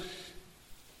so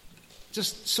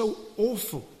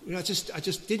awful. I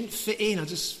just didn't fit in. I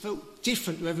just felt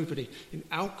different to everybody. And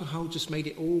alcohol just made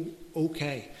it all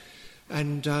okay.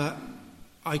 And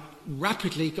I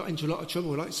rapidly got into a lot of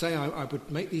trouble. Like I say, I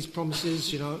would make these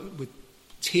promises, with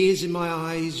tears in my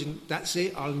eyes, and that's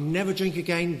it. I'll never drink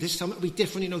again. This time it'll be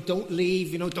different. Don't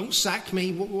leave. Don't sack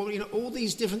me. All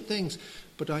these different things.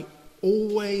 But I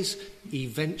always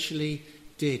eventually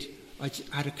did. I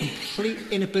had a complete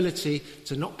inability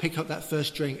to not pick up that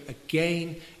first drink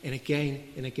again and again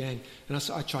and again. And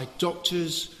I tried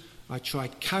doctors, I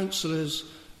tried counsellors,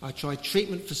 I tried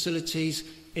treatment facilities,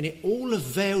 and it all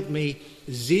availed me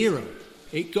zero.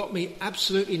 It got me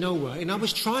absolutely nowhere. And I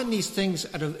was trying these things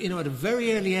at a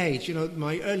very early age,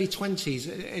 my early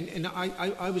 20s, and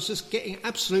I was just getting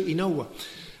absolutely nowhere.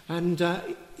 And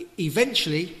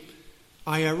eventually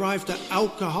I arrived at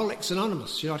Alcoholics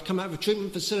Anonymous. I'd come out of a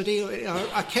treatment facility.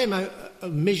 I came out a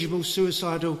miserable,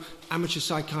 suicidal amateur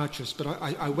psychiatrist. But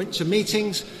I went to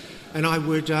meetings, and I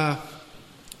would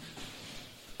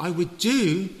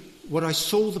do what I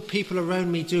saw the people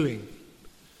around me doing.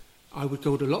 I would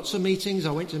go to lots of meetings.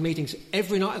 I went to meetings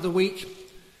every night of the week,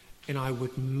 and I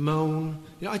would moan.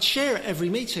 I'd share at every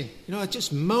meeting. I'd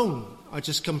just moan. I'd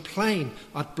just complain.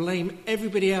 I'd blame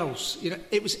everybody else.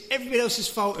 It was everybody else's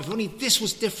fault. If only this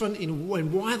was different, and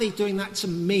why are they doing that to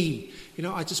me?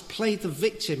 I just played the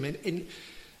victim, and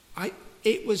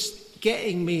it was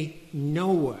getting me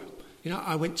nowhere.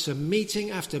 I went to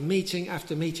meeting after meeting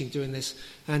after meeting doing this,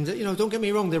 and don't get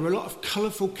me wrong, there were a lot of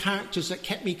colourful characters that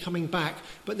kept me coming back,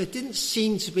 but there didn't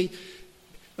seem to be.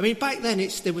 Back then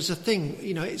there was a thing.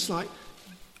 It's like.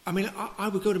 I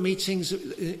would go to meetings,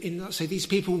 let's say these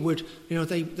people would,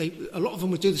 a lot of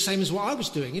them would do the same as what I was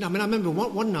doing. I remember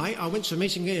one night I went to a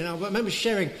meeting, and I remember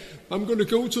sharing, I'm going to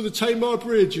go to the Tamar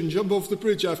Bridge and jump off the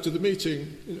bridge after the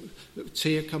meeting. A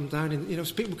tear come down,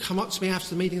 and people come up to me after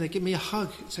the meeting, they give me a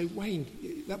hug, and say, Wayne,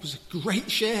 that was a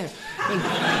great share. And,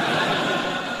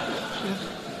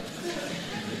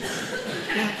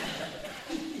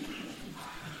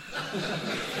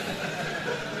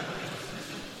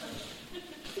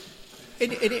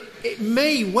 It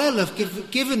may well have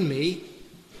given me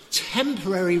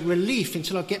temporary relief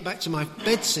until I get back to my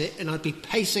bedsit and I'd be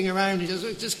pacing around and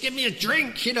just give me a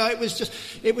drink. It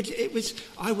was.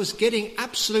 I was getting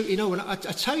absolutely nowhere. I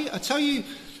tell you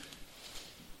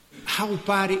how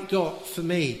bad it got for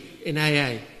me in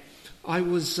AA. I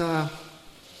was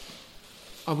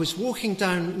walking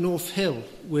down North Hill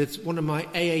with one of my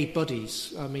AA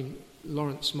buddies.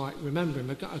 Lawrence might remember him,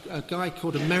 a guy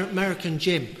called American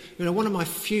Jim. One of my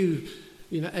few,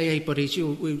 AA buddies.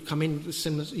 We come in with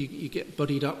similar. You get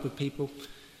buddied up with people.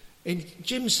 And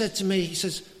Jim said to me, he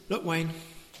says, "Look, Wayne,"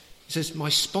 he says, "my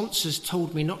sponsors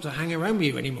told me not to hang around with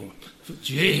you anymore." I thought,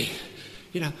 gee,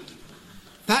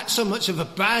 that's so much of a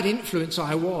bad influence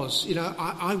I was.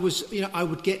 I was. I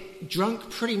would get drunk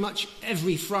pretty much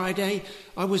every Friday.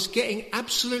 I was getting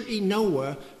absolutely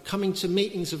nowhere coming to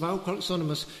meetings of Alcoholics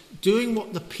Anonymous, doing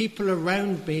what the people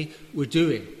around me were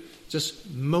doing, just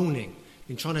moaning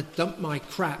and trying to dump my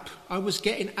crap. I was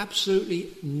getting absolutely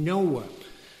nowhere.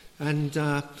 And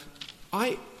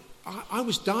I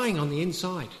was dying on the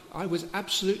inside. I was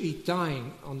absolutely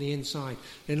dying on the inside.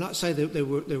 And like I say, there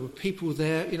were people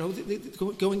there,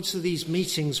 going to these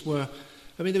meetings where,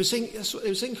 there was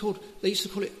a thing called, they used to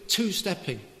call it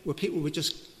two-stepping, where people would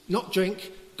just not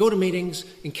drink, go to meetings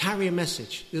and carry a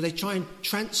message. They try and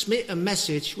transmit a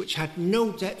message which had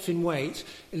no depth in weight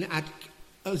and had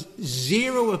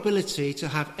zero ability to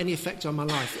have any effect on my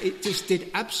life. It just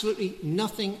did absolutely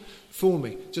nothing for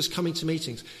me, just coming to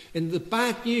meetings. And the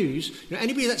bad news,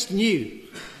 anybody that's new,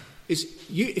 is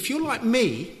if you're like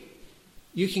me,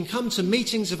 you can come to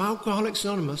meetings of Alcoholics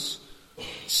Anonymous,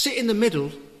 sit in the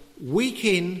middle, week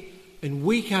in and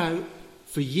week out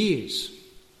for years.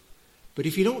 But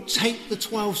if you don't take the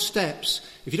 12 steps,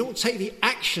 if you don't take the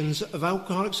actions of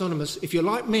Alcoholics Anonymous, if you're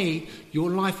like me, your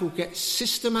life will get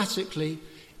systematically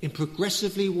and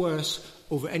progressively worse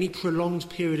over any prolonged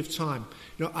period of time.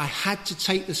 I had to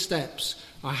take the steps.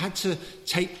 I had to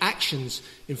take actions.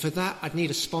 And for that, I'd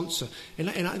need a sponsor.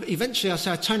 Eventually,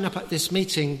 I turned up at this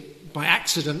meeting by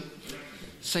accident,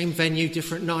 same venue,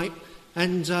 different night.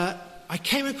 And I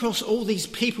came across all these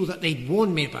people that they'd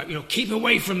warned me about. Keep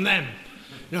away from them.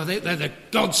 They're the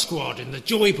God Squad and the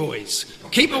Joy Boys.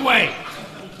 Keep away.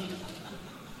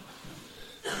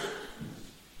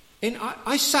 And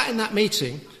I sat in that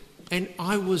meeting and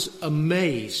I was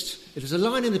amazed. There's a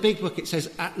line in the big book, it says,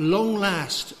 "At long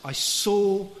last, I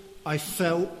saw, I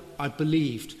felt, I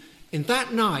believed." And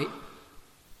that night,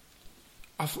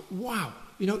 I thought, wow,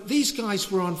 these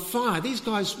guys were on fire. These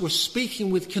guys were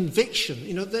speaking with conviction.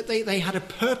 They had a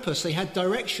purpose. They had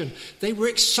direction. They were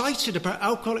excited about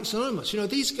Alcoholics Anonymous.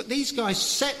 These guys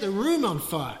set the room on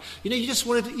fire.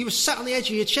 You were sat on the edge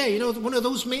of your chair. One of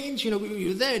those meetings, you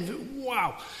were there. And,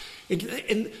 wow.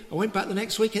 And I went back the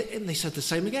next week and they said the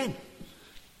same again.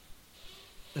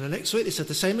 And the next week they said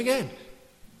the same again.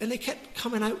 And they kept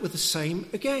coming out with the same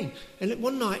again. And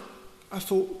one night I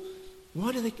thought,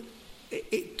 why do they...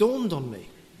 It dawned on me.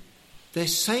 They're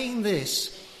saying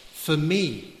this for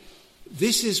me.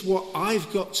 This is what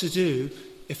I've got to do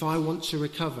if I want to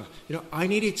recover. I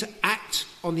needed to act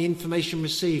on the information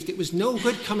received. It was no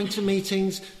good coming to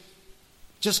meetings,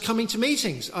 just coming to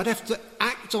meetings. I'd have to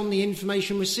act on the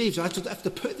information received. I'd have to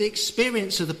put the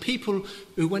experience of the people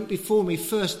who went before me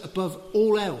first above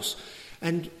all else.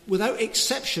 And without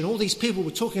exception, all these people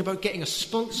were talking about getting a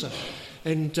sponsor.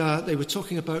 And they were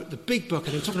talking about the big book,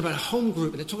 and they were talking about a home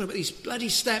group, and they were talking about these bloody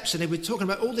steps, and they were talking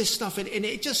about all this stuff, and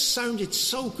it just sounded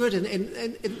so good,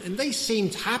 and they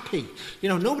seemed happy.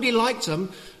 Nobody liked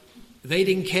them. They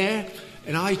didn't care,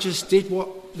 and I just did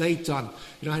what they'd done.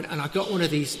 And I got one of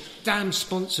these damn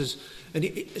sponsors, and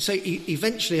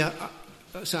eventually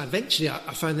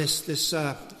I found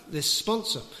this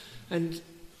sponsor, and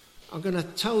I'm going to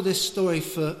tell this story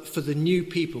for the new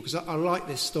people, because I like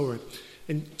this story.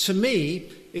 And to me,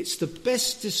 it's the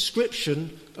best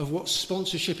description of what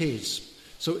sponsorship is.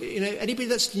 So, anybody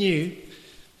that's new,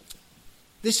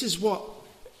 this is what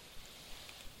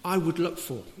I would look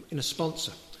for in a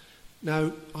sponsor.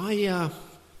 Now,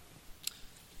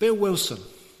 Bill Wilson,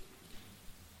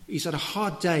 he's had a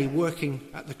hard day working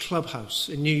at the clubhouse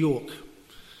in New York.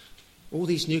 All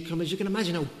these newcomers, you can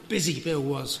imagine how busy Bill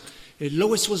was.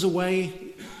 Lois was away.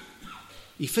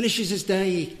 He finishes his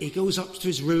day, he goes up to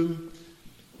his room.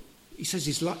 He says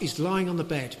he's lying on the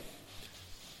bed.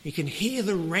 He can hear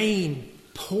the rain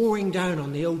pouring down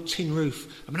on the old tin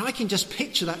roof. I mean, I can just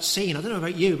picture that scene. I don't know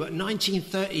about you, but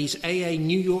 1930s AA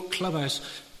New York clubhouse.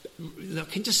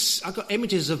 I've got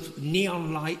images of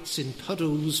neon lights and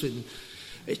puddles, and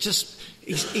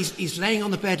he's laying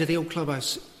on the bed of the old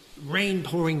clubhouse, rain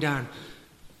pouring down.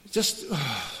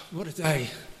 What a day.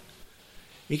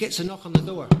 He gets a knock on the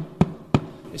door.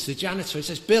 It's the janitor. He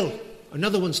says, "Bill,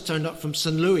 another one's turned up from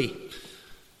St. Louis.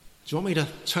 Do you want me to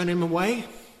turn him away?"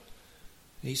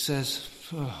 He says,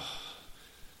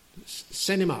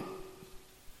 "Send him up."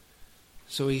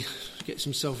 So he gets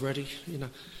himself ready, and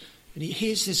he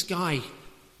hears this guy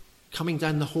coming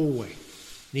down the hallway.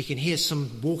 And he can hear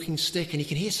some walking stick, and he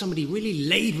can hear somebody really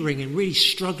labouring and really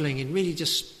struggling and really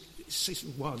just says,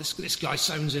 "Wow, this guy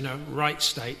sounds in a right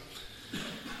state."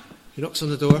 He knocks on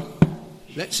the door,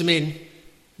 lets him in.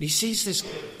 And he sees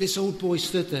this old boy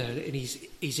stood there, and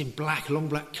he's in black, long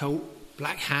black coat,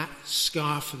 black hat,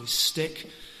 scarf, and his stick.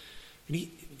 And he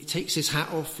takes his hat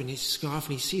off and his scarf,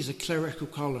 and he sees a clerical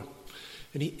collar.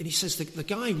 And he says the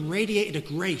guy radiated a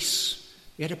grace.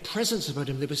 He had a presence about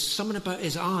him. There was something about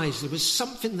his eyes. There was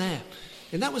something there.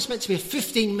 And that was meant to be a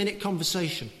 15-minute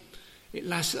conversation.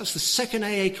 That's the second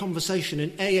AA conversation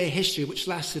in AA history which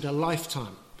lasted a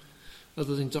lifetime,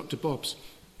 other than Dr. Bob's.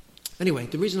 Anyway,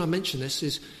 the reason I mention this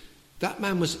is that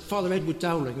man was Father Edward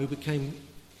Dowling, who became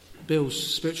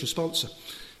Bill's spiritual sponsor.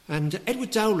 And Edward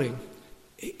Dowling,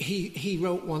 he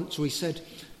wrote once, or he said,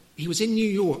 he was in New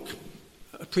York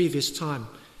at a previous time,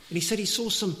 and he said he saw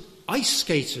some ice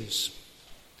skaters.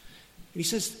 And he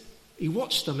says he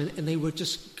watched them, and they were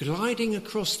just gliding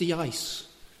across the ice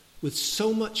with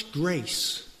so much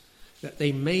grace that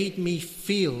they made me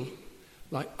feel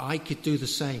like I could do the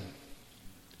same.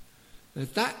 Now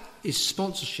that is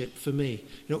sponsorship for me.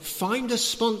 Find a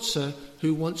sponsor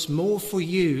who wants more for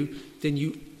you than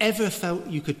you ever felt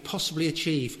you could possibly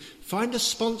achieve. Find a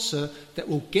sponsor that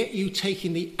will get you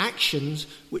taking the actions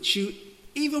which you,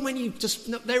 even when you just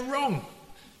know they're wrong,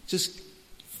 just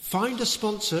find a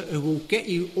sponsor who will get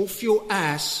you off your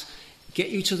ass get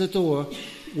you to the door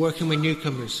working with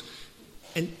newcomers.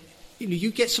 And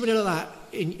you get somebody like that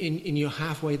in you're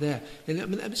halfway there. And I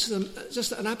mean, it's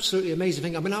just an absolutely amazing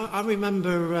thing. I mean, I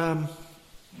remember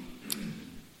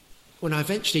when I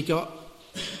eventually got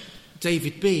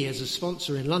David B as a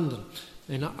sponsor in London,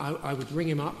 and I would ring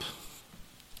him up,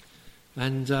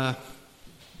 and I'd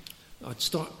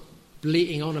start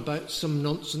bleating on about some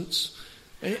nonsense,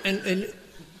 and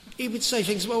he would say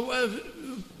things, well,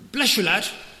 bless you, lad,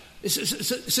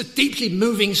 it's a deeply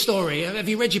moving story. Have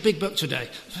you read your big book today?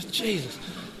 Jesus.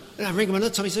 And I ring him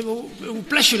another time, he said, well,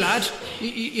 bless you, lad,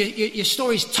 your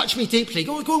stories touch me deeply.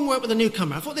 Go and work with a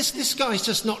newcomer. I thought, this guy's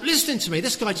just not listening to me.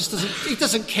 This guy just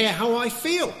doesn't care how I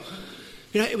feel.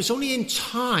 It was only in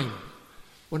time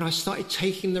when I started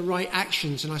taking the right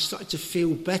actions and I started to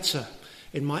feel better,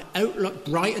 and my outlook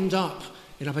brightened up,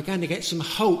 and I began to get some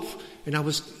hope, and I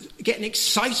was getting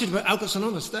excited about Alcoholics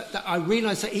Anonymous, that I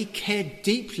realised that he cared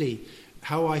deeply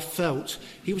how I felt.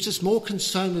 He was just more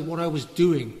concerned with what I was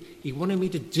doing. He wanted me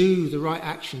to do the right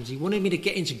actions. He wanted me to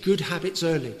get into good habits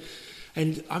early.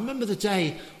 And I remember the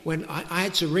day when I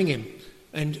had to ring him,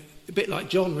 and a bit like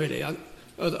John, really,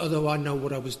 although I know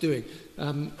what I was doing,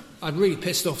 I'd really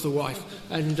pissed off the wife.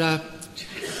 And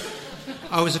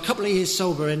I was a couple of years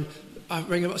sober, and I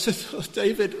rang him up and said, oh,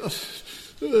 David,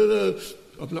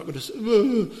 I'm not going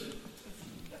to...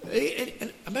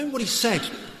 And I remember what he said.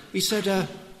 He said,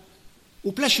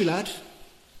 well, bless you, lad,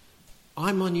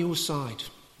 I'm on your side.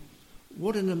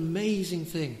 What an amazing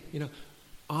thing.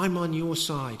 I'm on your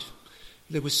side.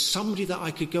 There was somebody that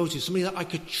I could go to, somebody that I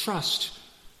could trust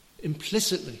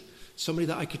implicitly, somebody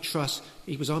that I could trust.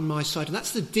 He was on my side. And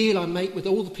that's the deal I make with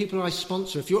all the people I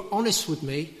sponsor. If you're honest with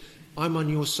me, I'm on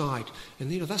your side. And,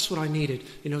 that's what I needed.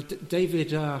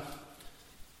 David,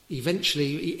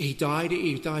 eventually, he died.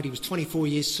 He was 24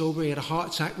 years sober. He had a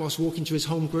heart attack whilst walking to his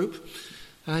home group.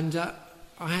 And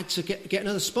I had to get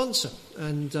another sponsor.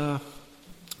 And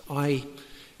I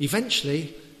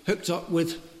eventually hooked up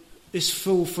with this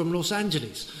fool from Los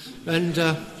Angeles. And,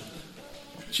 I'd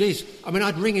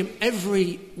ring him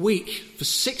every week. For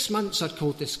 6 months I'd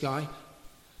called this guy.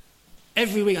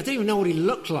 Every week. I didn't even know what he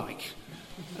looked like.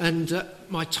 And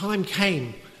my time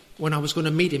came when I was going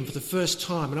to meet him for the first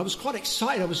time. And I was quite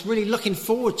excited. I was really looking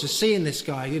forward to seeing this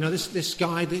guy. This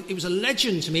guy, he was a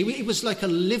legend to me. He was like a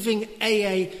living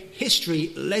AA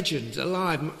history legend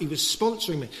alive. He was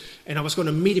sponsoring me. And I was going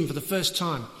to meet him for the first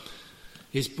time.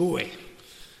 His boy.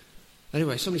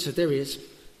 Anyway, somebody said, there he is.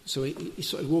 So he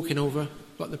started walking over,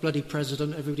 like the bloody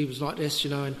president. Everybody was like this,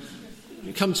 and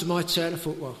he come to my chair, and I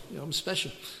thought, well, I'm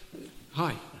special.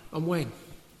 Hi, I'm Wayne.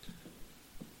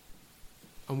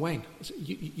 I'm Wayne. Said,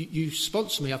 you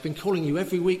sponsor me. I've been calling you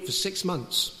every week for 6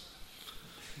 months.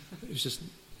 It was just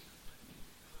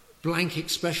blank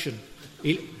expression.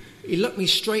 He looked me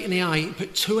straight in the eye, he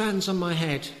put 2 hands on my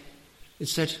head and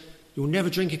said, you'll never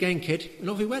drink again, kid. And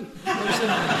off he went.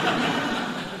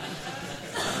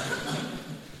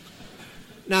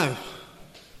 Now,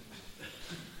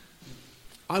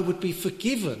 I would be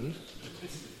forgiven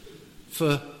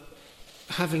for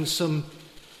having some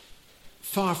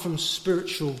far from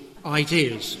spiritual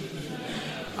ideas.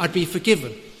 I'd be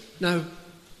forgiven. Now,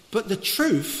 but the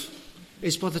truth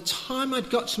is, by the time I'd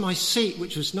got to my seat,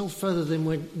 which was no further than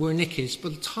where Nick is, by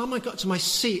the time I got to my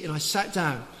seat and I sat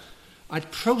down,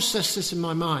 I'd processed this in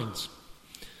my mind.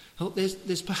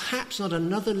 There's perhaps not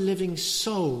another living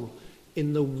soul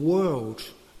in the world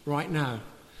right now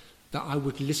that I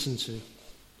would listen to.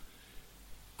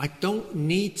 I don't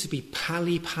need to be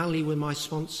pally-pally with my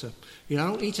sponsor. I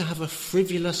don't need to have a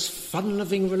frivolous,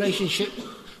 fun-loving relationship.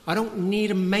 I don't need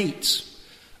a mate.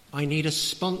 I need a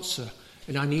sponsor,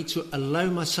 and I need to allow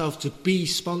myself to be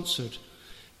sponsored.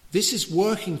 This is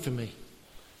working for me.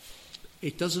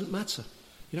 It doesn't matter.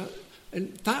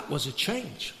 And that was a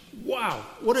change. Wow,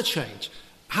 what a change.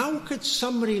 How could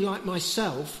somebody like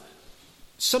myself,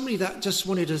 somebody that just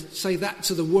wanted to say that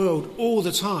to the world all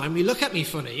the time, you look at me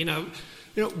funny,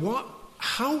 what?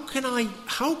 How can I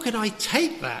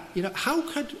take that?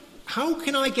 How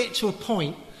can I get to a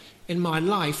point in my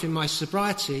life, in my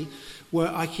sobriety, where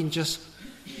I can just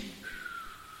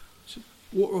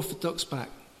water off the duck's back?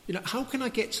 How can I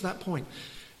get to that point?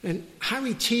 And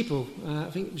Harry Teeble, I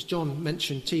think it was John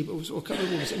mentioned Teeble, or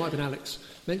it might have been Alex,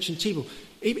 mentioned Teeble.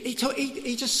 He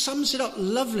just sums it up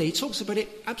lovely. He talks about it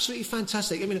absolutely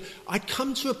fantastic. I'd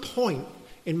come to a point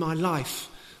in my life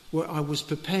where I was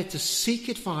prepared to seek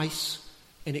advice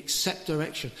and accept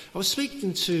direction. I was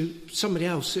speaking to somebody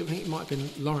else, I think it might have been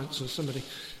Lawrence or somebody,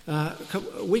 a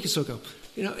week or so ago.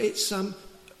 It's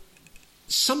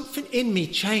something in me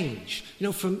changed.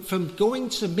 From going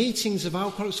to meetings of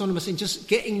Alcoholics Anonymous and just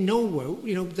getting nowhere,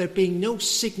 there being no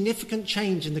significant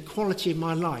change in the quality of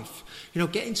my life.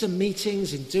 Getting to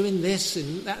meetings and doing this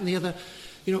and that and the other.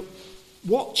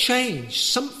 What changed?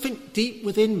 Something deep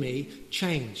within me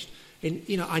changed. And,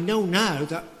 I know now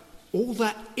that all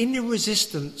that inner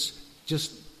resistance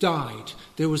just died.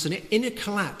 There was an inner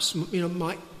collapse.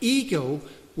 My ego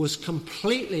was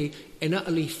completely and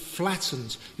utterly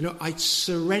flattened. I'd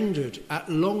surrendered. At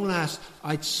long last,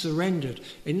 I'd surrendered.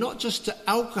 And not just to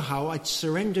alcohol, I'd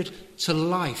surrendered to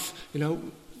life.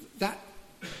 That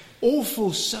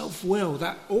awful self-will,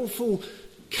 that awful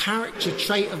character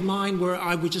trait of mine where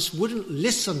I wouldn't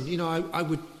listen. I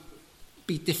would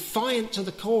be defiant to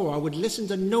the core. I would listen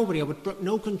to nobody. I would brook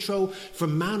no control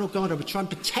from man or God. I would try and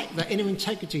protect that inner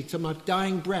integrity to my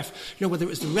dying breath. Whether it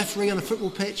was the referee on a football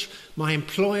pitch, my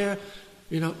employer,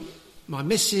 my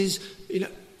missus,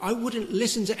 I wouldn't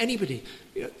listen to anybody.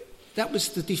 That was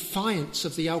the defiance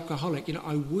of the alcoholic.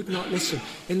 I would not listen.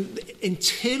 And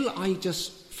until I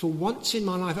just, for once in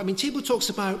my life, Thibault talks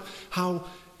about how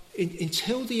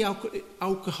until the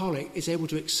alcoholic is able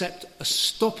to accept a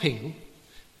stopping,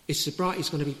 his sobriety is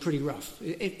going to be pretty rough,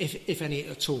 if any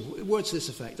at all. Words to this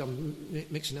effect. I'm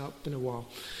mixing it up in a while.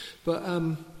 But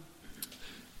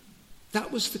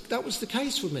that was the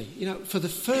case for me. For the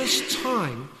first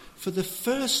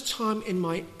time in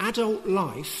my adult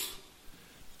life,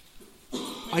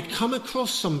 I'd come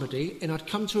across somebody and I'd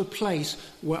come to a place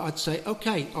where I'd say,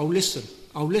 okay, I'll listen,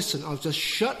 I'll just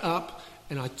shut up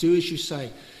and I'd do as you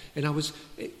say. And I was,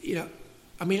 I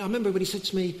remember when he said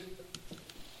to me,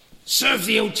 serve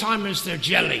the old-timers their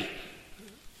jelly.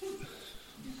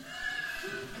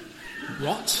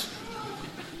 What?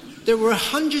 There were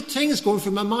 100 things going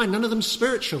through my mind, none of them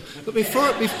spiritual. But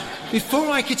before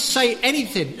I could say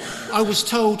anything, I was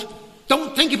told,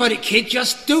 don't think about it, kid,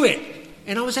 just do it.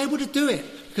 And I was able to do it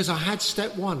because I had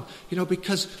step one.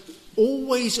 Because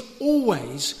always,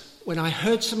 when I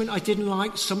heard something I didn't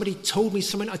like, somebody told me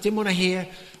something I didn't want to hear,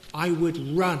 I would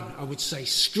run. I would say,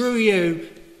 screw you,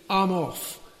 I'm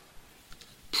off.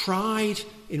 Pride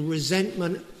and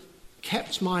resentment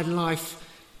kept my life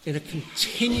in a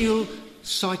continual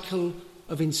cycle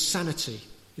of insanity,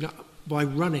 by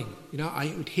running.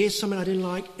 I would hear something I didn't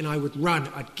like and I would run.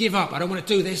 I'd give up. I don't want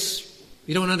to do this.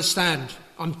 You don't understand.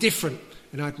 I'm different.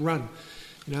 And I'd run.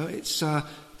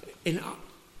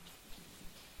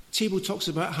 Thibault talks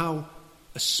about how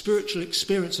a spiritual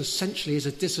experience essentially is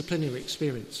a disciplinary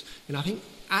experience. And I think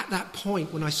at that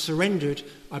point, when I surrendered,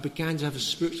 I began to have a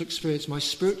spiritual experience. My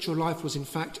spiritual life was, in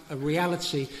fact, a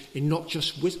reality and not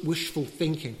just wishful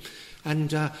thinking.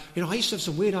 And, I used to have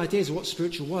some weird ideas of what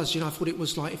spiritual was. I thought it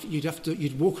was like if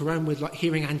you'd walk around with like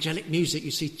hearing angelic music,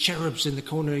 you see cherubs in the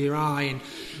corner of your eye and,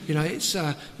 you'd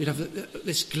have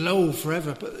this glow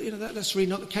forever. But, that's really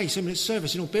not the case. It's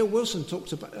service. Bill Wilson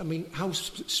talked about, how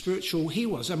spiritual he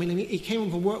was. He came home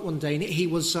from work one day and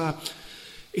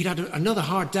he'd had another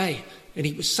hard day. And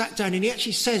he was sat down and he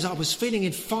actually says, I was feeling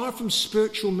in far from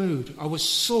spiritual mood. I was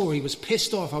sore, he was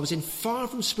pissed off, I was in far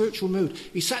from spiritual mood.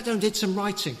 He sat down and did some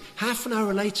writing. Half an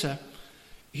hour later,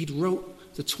 he'd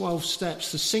wrote the 12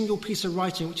 steps, the single piece of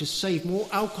writing which has saved more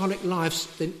alcoholic lives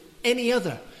than any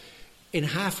other in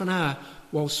half an hour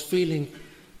whilst feeling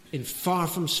in far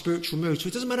from spiritual mood. So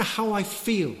it doesn't matter how I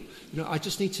feel. I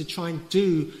just need to try and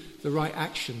do the right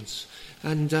actions.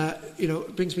 And,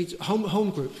 it brings me to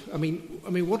home group.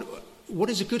 What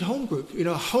is a good home group?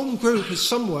 A home group is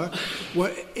somewhere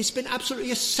where it's been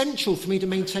absolutely essential for me to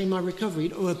maintain my recovery.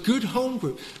 A good home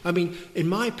group. In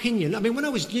my opinion, when I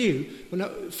was new,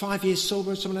 5 years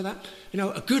sober or something like that,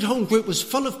 a good home group was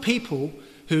full of people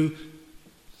who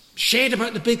shared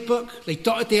about the big book. They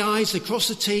dotted the I's, they crossed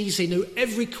the T's, they knew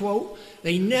every quote.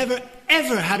 They never,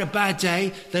 ever had a bad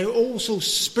day. They were all so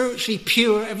spiritually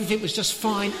pure. Everything was just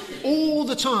fine all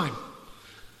the time.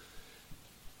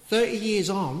 30 years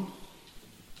on,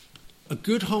 a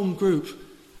good home group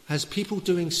has people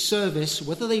doing service,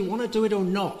 whether they want to do it or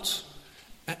not,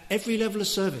 at every level of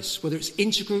service, whether it's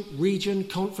intergroup, region,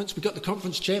 conference. We've got the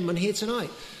conference chairman here tonight.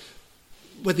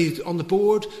 Whether you're on the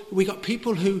board, we got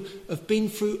people who have been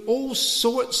through all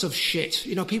sorts of shit.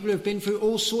 People who have been through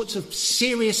all sorts of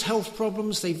serious health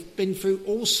problems. They've been through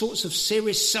all sorts of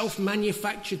serious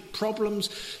self-manufactured problems.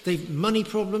 They've money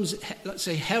problems, let's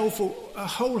say health, or a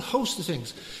whole host of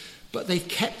things. But they've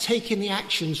kept taking the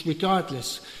actions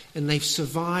regardless, and they've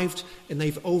survived and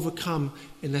they've overcome,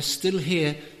 and they're still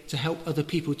here to help other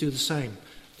people do the same.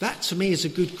 That, to me, is a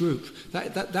good group.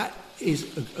 That is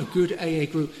a good AA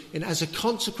group. And as a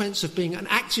consequence of being an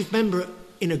active member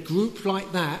in a group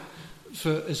like that,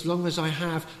 for as long as I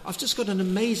have. I've just got an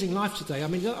amazing life today. I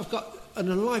mean, I've got a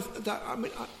life that,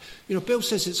 Bill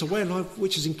says it's a way of life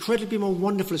which is incredibly more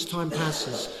wonderful as time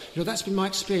passes. That's been my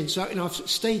experience. So, I've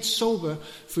stayed sober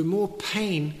through more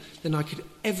pain than I could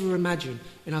ever imagine,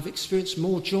 and I've experienced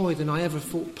more joy than I ever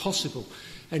thought possible.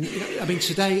 And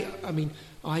today, I've been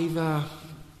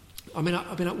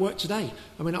at work today.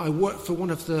 I work for one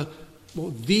of the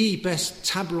best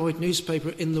tabloid newspaper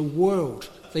in the world.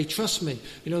 They trust me.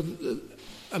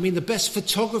 The best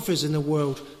photographers in the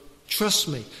world trust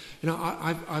me.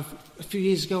 A few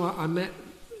years ago, I met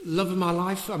love of my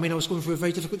life. I was going through a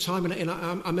very difficult time, and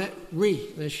I met Ree.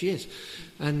 There she is.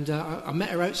 And I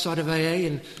met her outside of AA,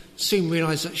 and soon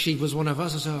realised that she was one of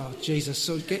us. I said, "Oh, Jesus!"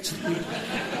 So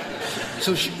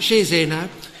she's here now.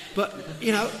 But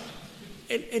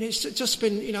and it's just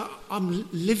been, I'm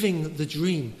living the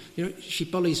dream. She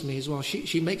bullies me as well.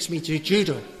 She makes me do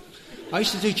judo. I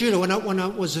used to do judo when I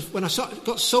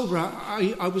got sober.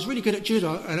 I was really good at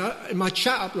judo, and my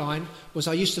chat-up line was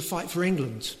I used to fight for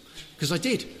England, because I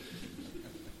did.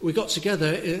 We got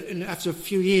together, and after a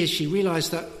few years, she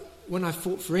realised that when I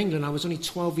fought for England, I was only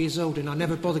 12 years old, and I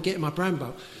never bothered getting my brown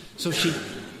belt. So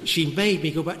she made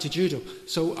me go back to judo.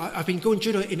 So I've been going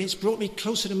judo, and it's brought me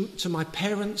closer to my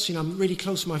parents. I'm really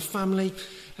close to my family,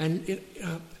 and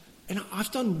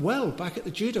I've done well back at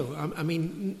the judo.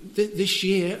 This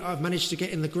year I've managed to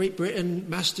get in the Great Britain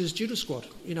Masters Judo Squad.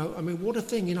 What a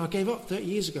thing. I gave up 30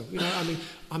 years ago.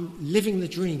 I'm living the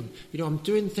dream. I'm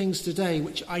doing things today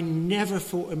which I never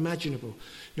thought imaginable.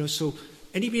 So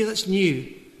anybody that's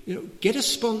new, get a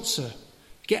sponsor.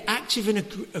 Get active in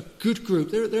a good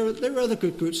group. There are other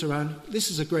good groups around. This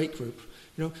is a great group.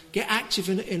 Get active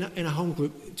in a home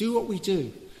group. Do what we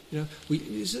do. We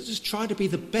just try to be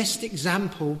the best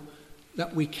example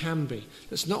that we can be.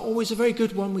 That's not always a very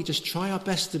good one. We just try our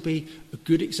best to be a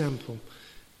good example.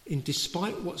 And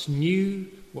despite what's new,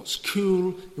 what's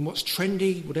cool, and what's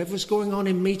trendy, whatever's going on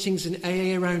in meetings and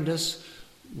AA around us,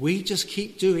 we just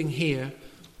keep doing here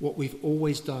what we've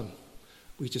always done.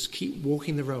 We just keep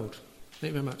walking the road.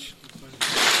 Thank you very much.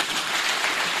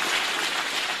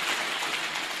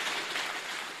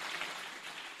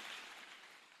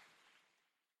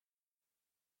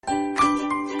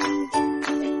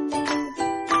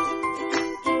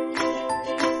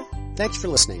 Thanks for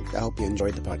listening. I hope you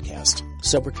enjoyed the podcast.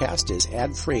 Sobercast is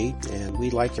ad-free, and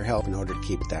we'd like your help in order to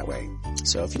keep it that way.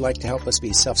 So if you'd like to help us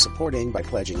be self-supporting by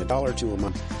pledging $1 or $2 a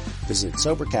month, visit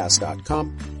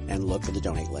Sobercast.com and look for the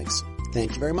donate links.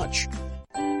 Thank you very much.